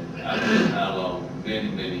funding in I don't know how long,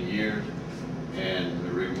 many years. And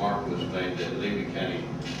the remark was made that Levy County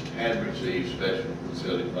had received special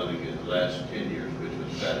facility funding in the last 10 years, which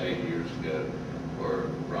was about 8 years ago for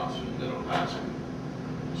Bronson Middle High School.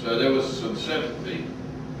 So there was some sympathy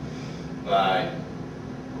by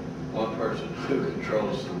one person who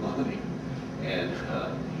controls the money, and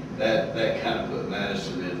that kind of put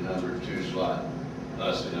Madison in number 2 slot,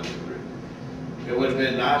 us in number 3. It would have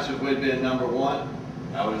been nice if we'd been number 1.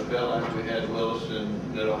 I would have felt like we had Williston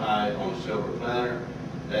Middle High on a silver platter.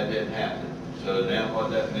 That didn't happen. So now what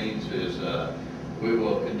that means is we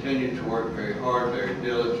will continue to work very hard, very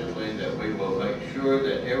diligently, that we will make sure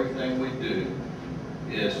that everything we do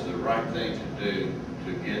is the right thing to do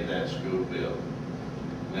to get that school built.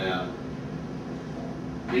 Now,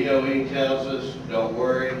 DOE tells us, don't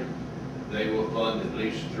worry, they will fund at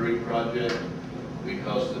least 3 projects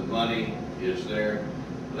because the money is there.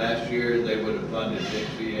 Last year, they would have funded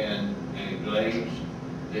Dixie and Glades.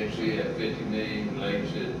 Dixie at 50 million,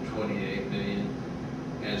 Glades at 28 million.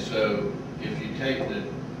 And so if you take the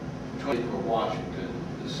 20 for Washington,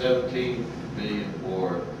 the 17 million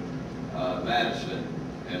for Madison,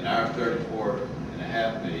 and our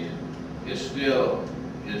 34.5 million, it's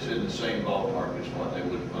in the same ballpark as what they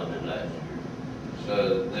would have funded last year.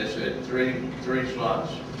 So they said three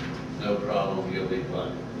slots, no problem, you'll be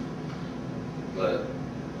funded. But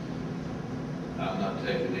I'm not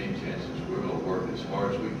taking any chances. We're going to work as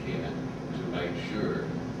hard as we can to make sure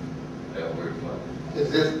that we're funded. Is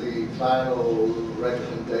this the final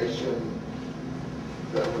recommendation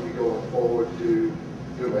that will be going forward to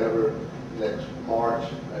whomever next March,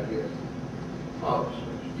 I guess?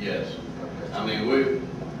 Yes. I mean,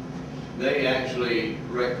 they actually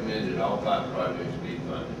recommended all 5 projects be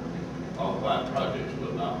funded. All 5 projects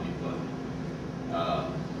will not be funded.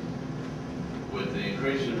 With the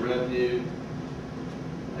increase in revenue,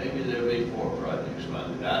 maybe there'll be 4 projects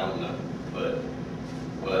funded. I don't know.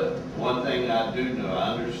 But one thing I do know,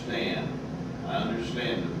 I understand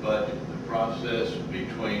the budget, the process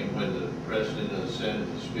between when the President of the Senate,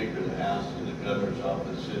 the Speaker of the House, and the Governor's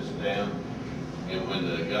office sits down, and when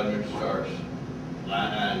the Governor starts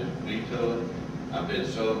line vetoing. I've been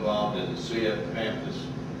so involved in the CF campus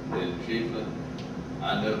in Chiefland.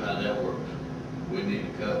 I know how that works. We need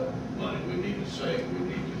to cut money. We need to save. We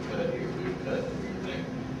need to cut here. We cut here and there.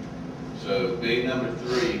 So being number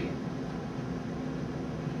 3,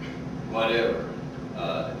 whatever,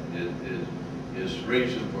 is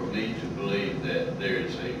reason for me to believe that there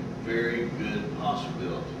is a very good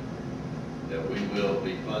possibility that we will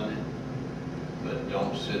be funded, but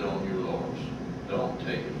don't sit on your laurels. Don't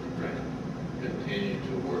take it for granted. Continue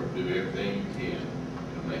to work, do everything you can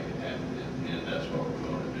to make it happen, and that's what we're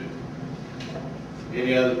going to do.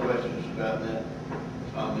 Any other questions about that?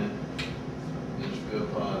 Comment? Ms.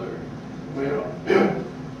 Philpott or? Well,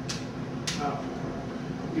 I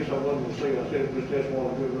guess I wasn't going to say, I said it just this one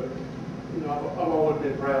ago, but, you know, I've always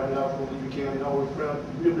been proud that I was from Levy County, always proud to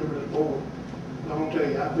be a member of this board. And I'm going to tell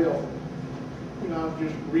you, I felt, you know, I was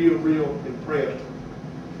just real impressed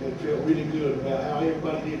and felt really good about how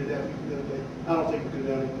everybody did it that week the other day. I don't think we could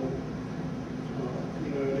have done it more. You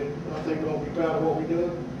know, I think we're going to be proud of what we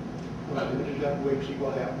done. We just have to wait and see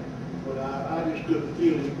what happens. But I just couldn't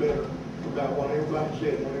feel any better about what everybody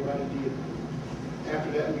said, what everybody did. After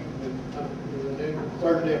that week, and then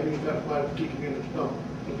Thursday, that means everybody was kicking in the stomach,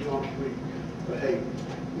 to be honest with you. But hey,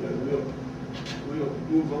 you know, we'll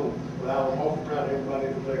move on. But I was awful proud of everybody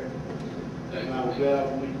that was there. And I was glad I was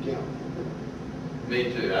from Levy County. Me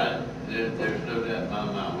too. There's no doubt in my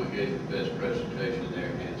mind we gave the best presentation there,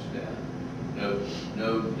 hands down.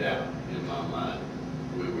 No doubt in my mind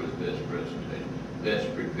we were the best presentation. Best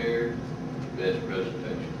prepared, best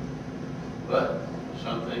presentation. But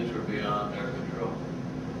some things were beyond our control.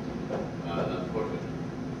 Unfortunately.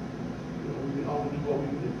 We all do what we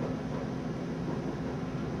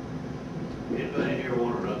do. Anybody here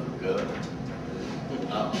want to run for governor?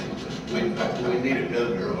 Not me. We need a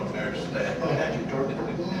governor on our staff.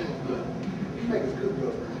 You make a good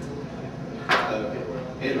brother.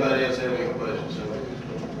 Anybody else have any questions?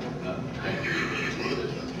 No.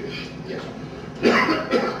 Yes.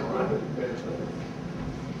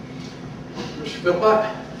 Mr. Philpott,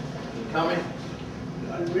 any comment?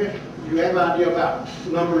 You have an idea about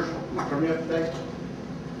numbers from yesterday?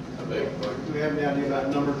 I beg your pardon? Do you have any idea about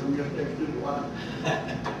numbers from yesterday's student line?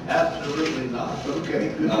 Absolutely not. Okay,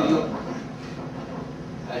 good to know.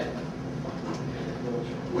 Hey,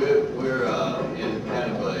 we're in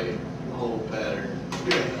kind of a whole pattern.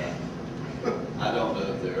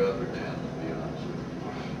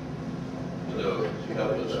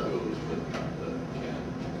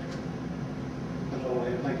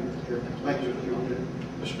 Thank you, Mr.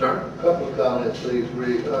 Mr. Stern? Couple of comments, please,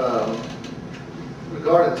 Rick.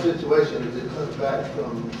 Regarding the situation as it comes back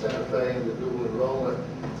from Santa Fe and the dual enrollment,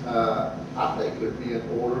 I think it would be in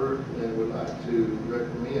order and would like to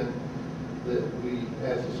recommend that we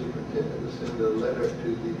ask the superintendent to send a letter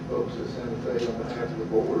to the folks at Santa Fe on behalf of the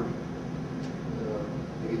board,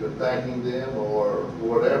 either thanking them or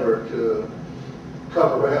whatever to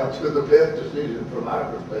come around to the best decision from our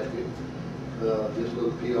perspective. Just a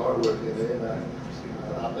little PR work in there, and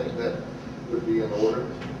I think that would be in order.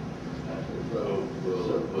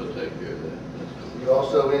 We'll take care of that. You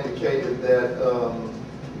also indicated that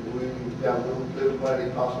we've got a little bit of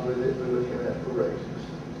money possibly that we're looking at for raises.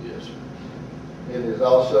 Yes, sir. And there's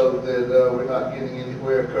also that we're not getting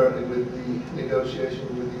anywhere currently with the negotiation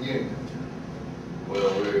with the union.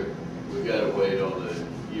 Well, we got to wait on the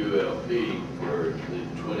ULP for the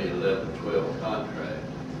 2011-12 contract,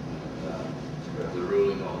 the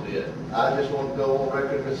ruling on it. I just want to go on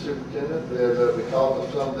record, Mr. Superintendent, that because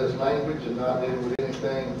of some of this language and not dealing with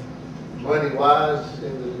anything money-wise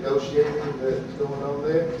in the negotiating that's going on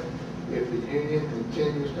there, if the union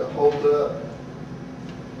continues to hold up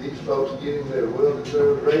these folks getting their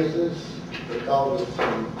well-deserved raises because of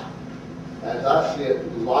some, as I see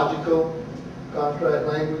it, logical contract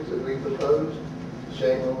language that we proposed,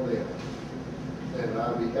 shame on them. And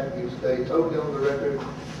I'd be happy to stay totally on the record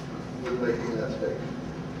with making that statement.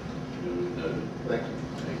 Thank you.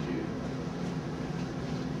 Thank you.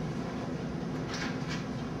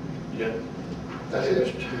 Yeah. That's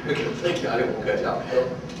it. Thank you. I didn't want to cut you off.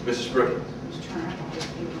 Mrs. Brooks? Just trying to just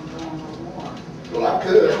keep them going a little more. Well, I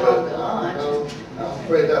could, Go but on to lunch. I'm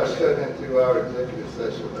afraid that was cutting into our executive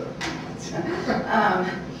session, though. Can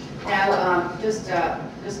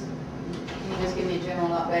you just give me a general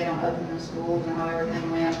update on opening the schools and how everything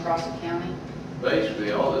went across the county?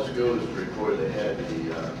 Basically, all the schools reported they had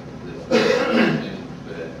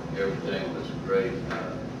that everything was great.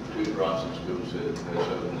 Two Bronson schools said it was the best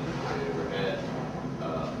opening they ever had.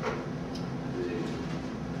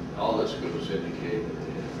 All the schools indicated that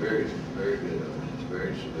they had very, very good openings,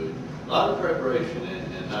 very smooth. A lot of preparation,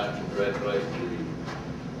 and I congratulate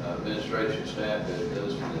the administration staff that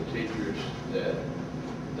does and the teachers that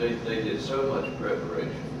they did so much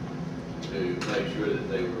preparation to make sure that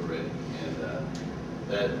they were ready.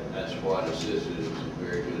 And that's why the system is a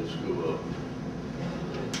very good school opening.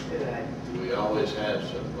 We always have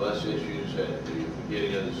some bus issues at the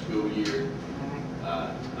beginning of the school year.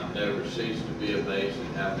 I've never ceased to be amazed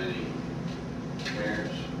at how many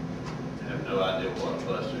parents have no idea what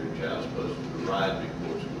bus their child's supposed to ride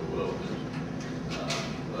before school opens.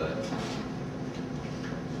 But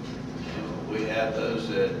we have those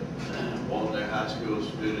that want their high school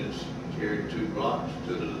students carried 2 blocks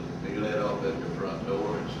to be let off at the front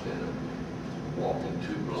door instead of walking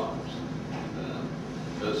 2 blocks.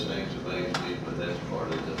 Those things amaze me, but that's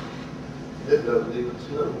part of the. It doesn't even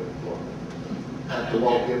snow anymore. Have to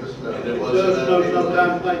walk in the snow. And it It wasn't does snow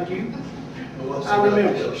sometimes, thank you. It was I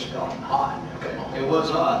remember. It was hot. It was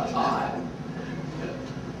hot.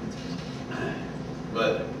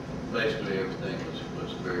 But basically, everything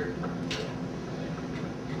was very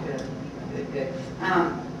Good.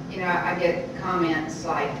 I get comments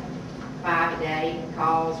like 5 a day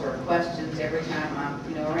calls or questions every time I'm,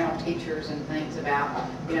 around teachers and things about,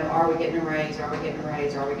 are we getting a raise? Are we getting a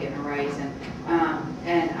raise? Are we getting a raise?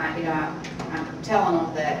 And I'm telling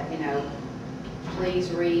them that,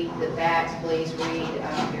 please read the facts, please read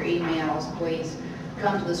your emails, please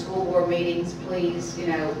come to the school board meetings, please,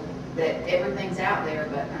 that everything's out there,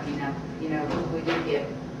 but we do get,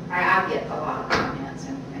 I get a lot of comments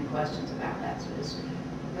and questions about that, so just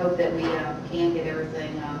hope that we can get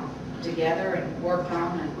everything together and worked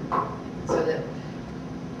on, and so that,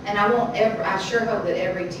 and I sure hope that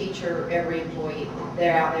every teacher, every employee,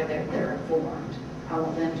 they're out there, they're informed. I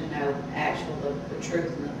want them to know the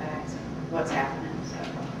truth and the facts and what's happening, so.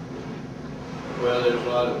 Well, there's a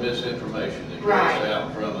lot of misinformation that goes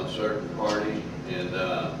out from a certain party, and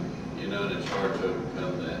and it's hard to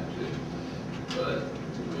overcome that too. But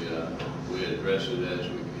we address it as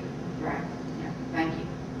we can. Right. Yeah. Thank you.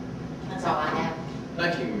 That's all I have.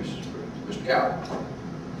 Thank you, Mrs. Brooks. Mr. Coward?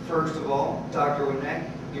 First of all, Dr. Winnick,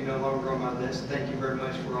 you're no longer on my list. Thank you very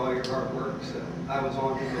much for all your hard work. So I was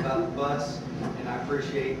on him about the bus, and I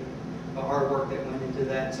appreciate the hard work that went into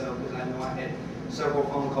that. So, because I know I had several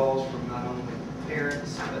phone calls from not only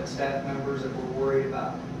parents, but staff members that were worried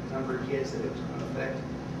about the number of kids that it was going to affect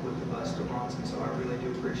with the bus to Bronson. So I really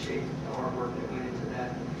do appreciate the hard work that went into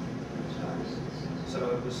that. So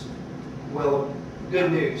it was,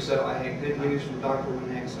 good news. So I had good news from Dr.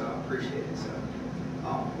 Winnick, so I appreciate it. So,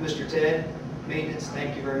 Mr. Ted, maintenance,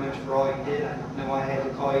 thank you very much for all you did. I know I had to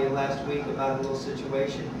call you last week about a little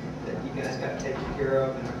situation that you guys got taken care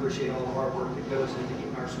of, and I appreciate all the hard work that goes into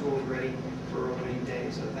getting our schools ready for opening day.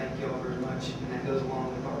 So thank you all very much, and that goes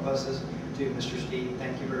along with our buses too, Mr. Steve.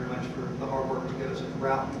 Thank you very much for the hard work that goes into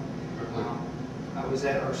routing. I was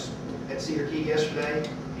at Cedar Key yesterday,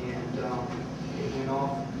 and it went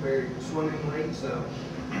off very swimmingly. So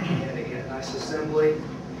we had a nice assembly,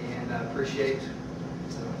 and I appreciate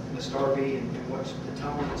Ms. Darby and what the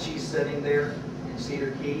tone that she's setting there in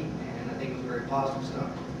Cedar Key, and I think it was a very positive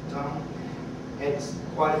tone. Had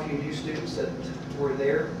quite a few new students that were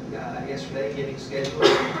there yesterday getting scheduled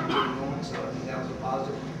and getting going, so I think that was a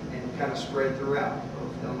positive and kind of spread throughout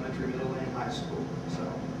both elementary, middle, and high school. So,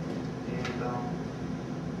 and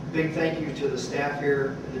big thank you to the staff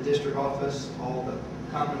here at the district office, all the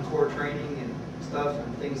Common Core training and stuff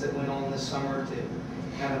and things that went on this summer to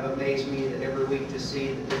kind of amaze me that every week to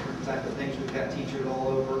see the different type of things. We've got teachers all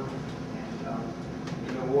over, and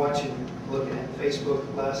you know, watching, looking at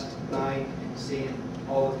Facebook last night and seeing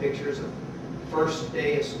all the pictures of first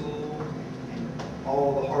day of school and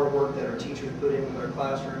all the hard work that our teachers put into their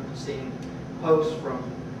classroom, seeing posts from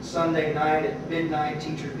Sunday night at midnight,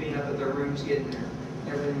 teachers being up at their rooms getting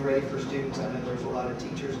everything ready for students. I know there's a lot of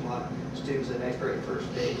teachers and a lot of students that had great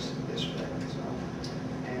first days yesterday.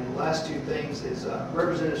 And the last two things is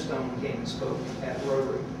Representative Stone came and spoke at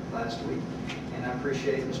Rotary last week, and I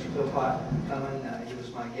appreciate Mr. Philpott coming. He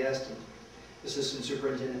was my guest, and Assistant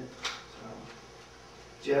Superintendent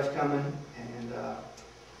Jeff coming, and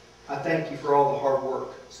I thank you for all the hard work.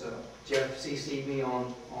 So Jeff CC'd me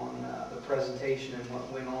on the presentation and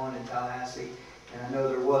what went on in Tallahassee, and I know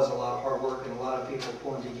there was a lot of hard work and a lot of people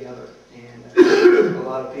pulling together, and a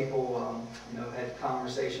lot of people you know, had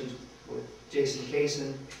conversations with Jason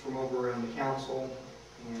Kaysen from over in the council,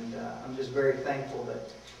 and I'm just very thankful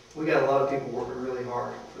that we got a lot of people working really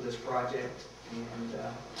hard for this project, and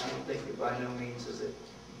I don't think that by no means is it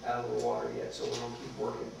out of the water yet, so we're going to keep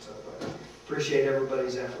working. So appreciate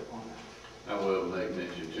everybody's effort on that. I will make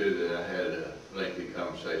mention too that I had a lengthy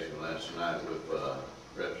conversation last night with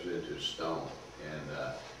Representative Stone, and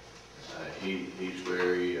he's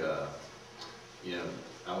very, you know,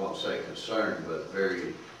 I won't say concerned, but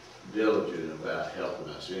very diligent about helping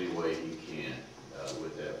us any way he can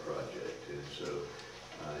with that project. And so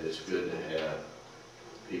it's good to have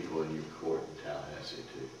people in your court in Tallahassee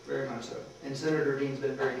too. Very much so. And Senator Dean's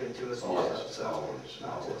been very good to us also. Yes, So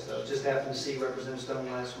always. So just happened to see Representative Stone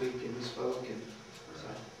last week, and he spoke, and so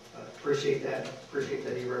appreciate that. Appreciate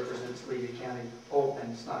that he represents Levy County,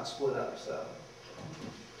 and it's not split up. So.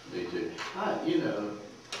 Me too. You know,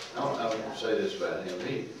 I would say this about him.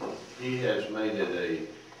 He has made it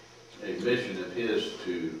a mission of his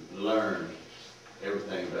to learn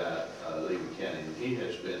everything about Levy County. And he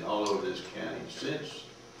has been all over this county since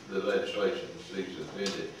the legislation season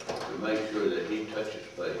ended to make sure that he touches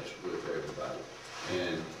base with everybody.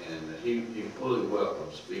 And he fully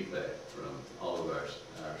welcomes feedback from all of our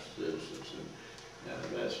citizens, and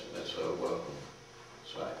that's a welcome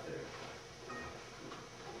sight there.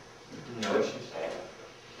 No issues?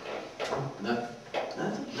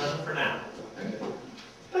 Nothing for now. Okay.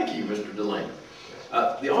 Thank you, Mr. Delaney.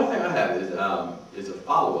 The only thing I have is a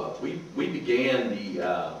follow-up. We began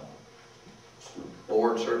the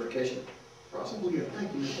board certification process. Oh, yeah,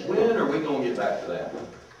 thank you. When are we going to get back to that?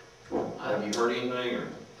 Have you heard anything, or?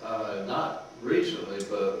 Not recently,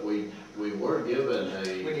 but we were given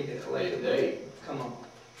We need to a collectively, date. come on,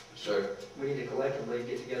 Sir, we need to collectively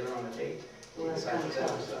get together on a date. we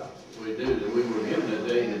do. We were given a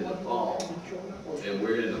date in the fall, and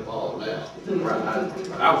we're in the fall now. Right,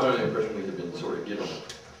 I was under the impression we had been sort of given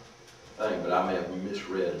a thing, but I may have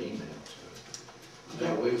misread emails.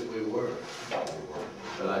 No, we were.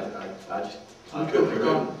 But I just. Want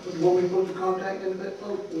me to put the contact in that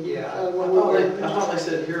folks? Yeah. I thought they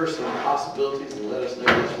said, here are some possibilities and let us know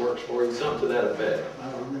if this works for you, something to that effect.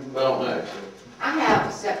 I don't remember. I don't know. I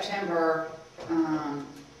have September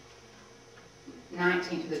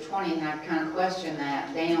 19th to the 20th, and I've kind of questioned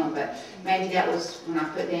that down, but maybe that was when I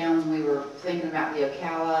put down, we were thinking about the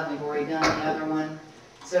Ocala, and we've already done the other one.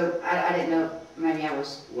 So I didn't know, maybe I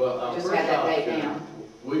was, Well, just had that date down.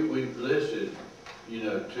 We've listed, you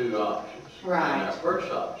know, 2 options. Right. And our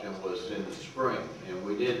first option was in the spring, and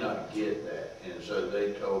we did not get that. And so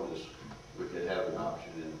they told us we could have an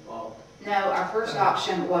option in the fall. No, our first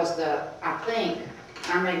option was I think,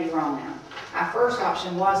 I may be wrong now. Our first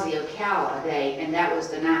option was the Ocala date, and that was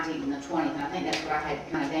the 19th and the 20th. And I think that's what I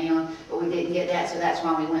had kind of down, but we didn't get that, so that's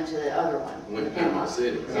why we went to the other one. Went to Panama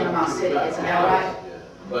City. Panama City, isn't that right? Yeah.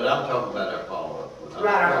 But I'm talking about our follow-up.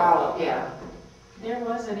 Right, our follow-up, yeah. There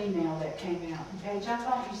was an email that came out, Paige, I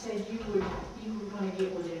thought you said you were gonna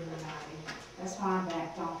get with everybody. That's why I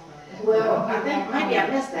backed off of it. Well, I think maybe I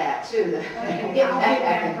missed that too. Okay, I'll get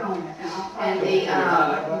back on it. And the,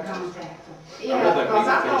 I'll contact them. yeah, think we because can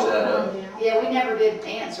I finish that up. thought, yeah, we never did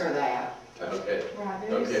answer that. Okay. Right,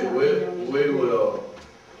 there is Okay, something we you'll need to do. will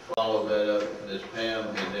follow that up, Ms. Pam,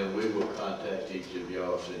 and then we will contact each of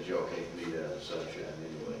y'all since y'all can't meet out of sunshine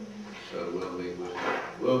anyway. So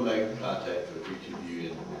we'll make contact with each of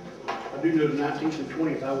you I do know the 19th and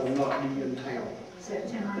 20th, I will not be in town.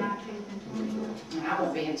 September 19th and 20th. And I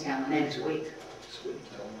won't be in town next week.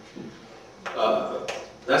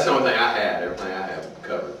 That's the only thing I had, everything I have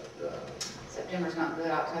covered. September's not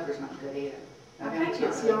good, October's not good either. I think November's not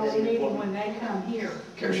it's really y'all's good either. meeting when they come here.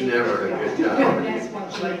 There's never a good time. That's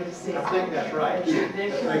what you need to say. I think that's right. They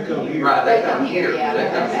They come here. Right, They come here, yeah, They they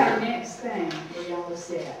come come here. That's the next thing where y'all are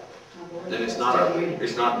set. I believe Then it's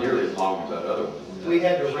that's not nearly as long as that other one. We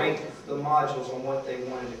had to rank the modules on what they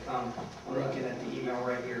wanted to come. I'm looking at the email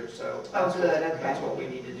right here, so. Oh, that's good, what- okay. That's what we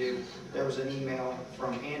need to do. There was an email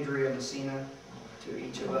from Andrea Messina to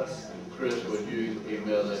each of us. anyway. Chris, would you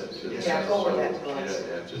email that to us? Yeah, forward that to So us. you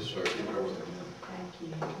don't have to search it over. Thank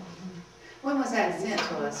you. When was that sent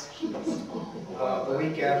to us? The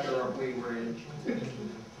week after we were in training.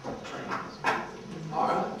 All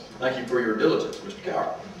right, thank you for your diligence, Mr.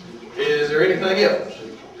 Coward. Is there anything else?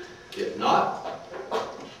 If not,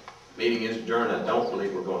 meeting is adjourned. I don't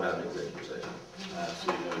believe we're going to have an executive session. I see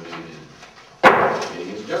no need in.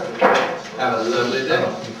 Meeting is adjourned. Have a lovely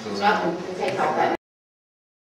day. So I can take all that.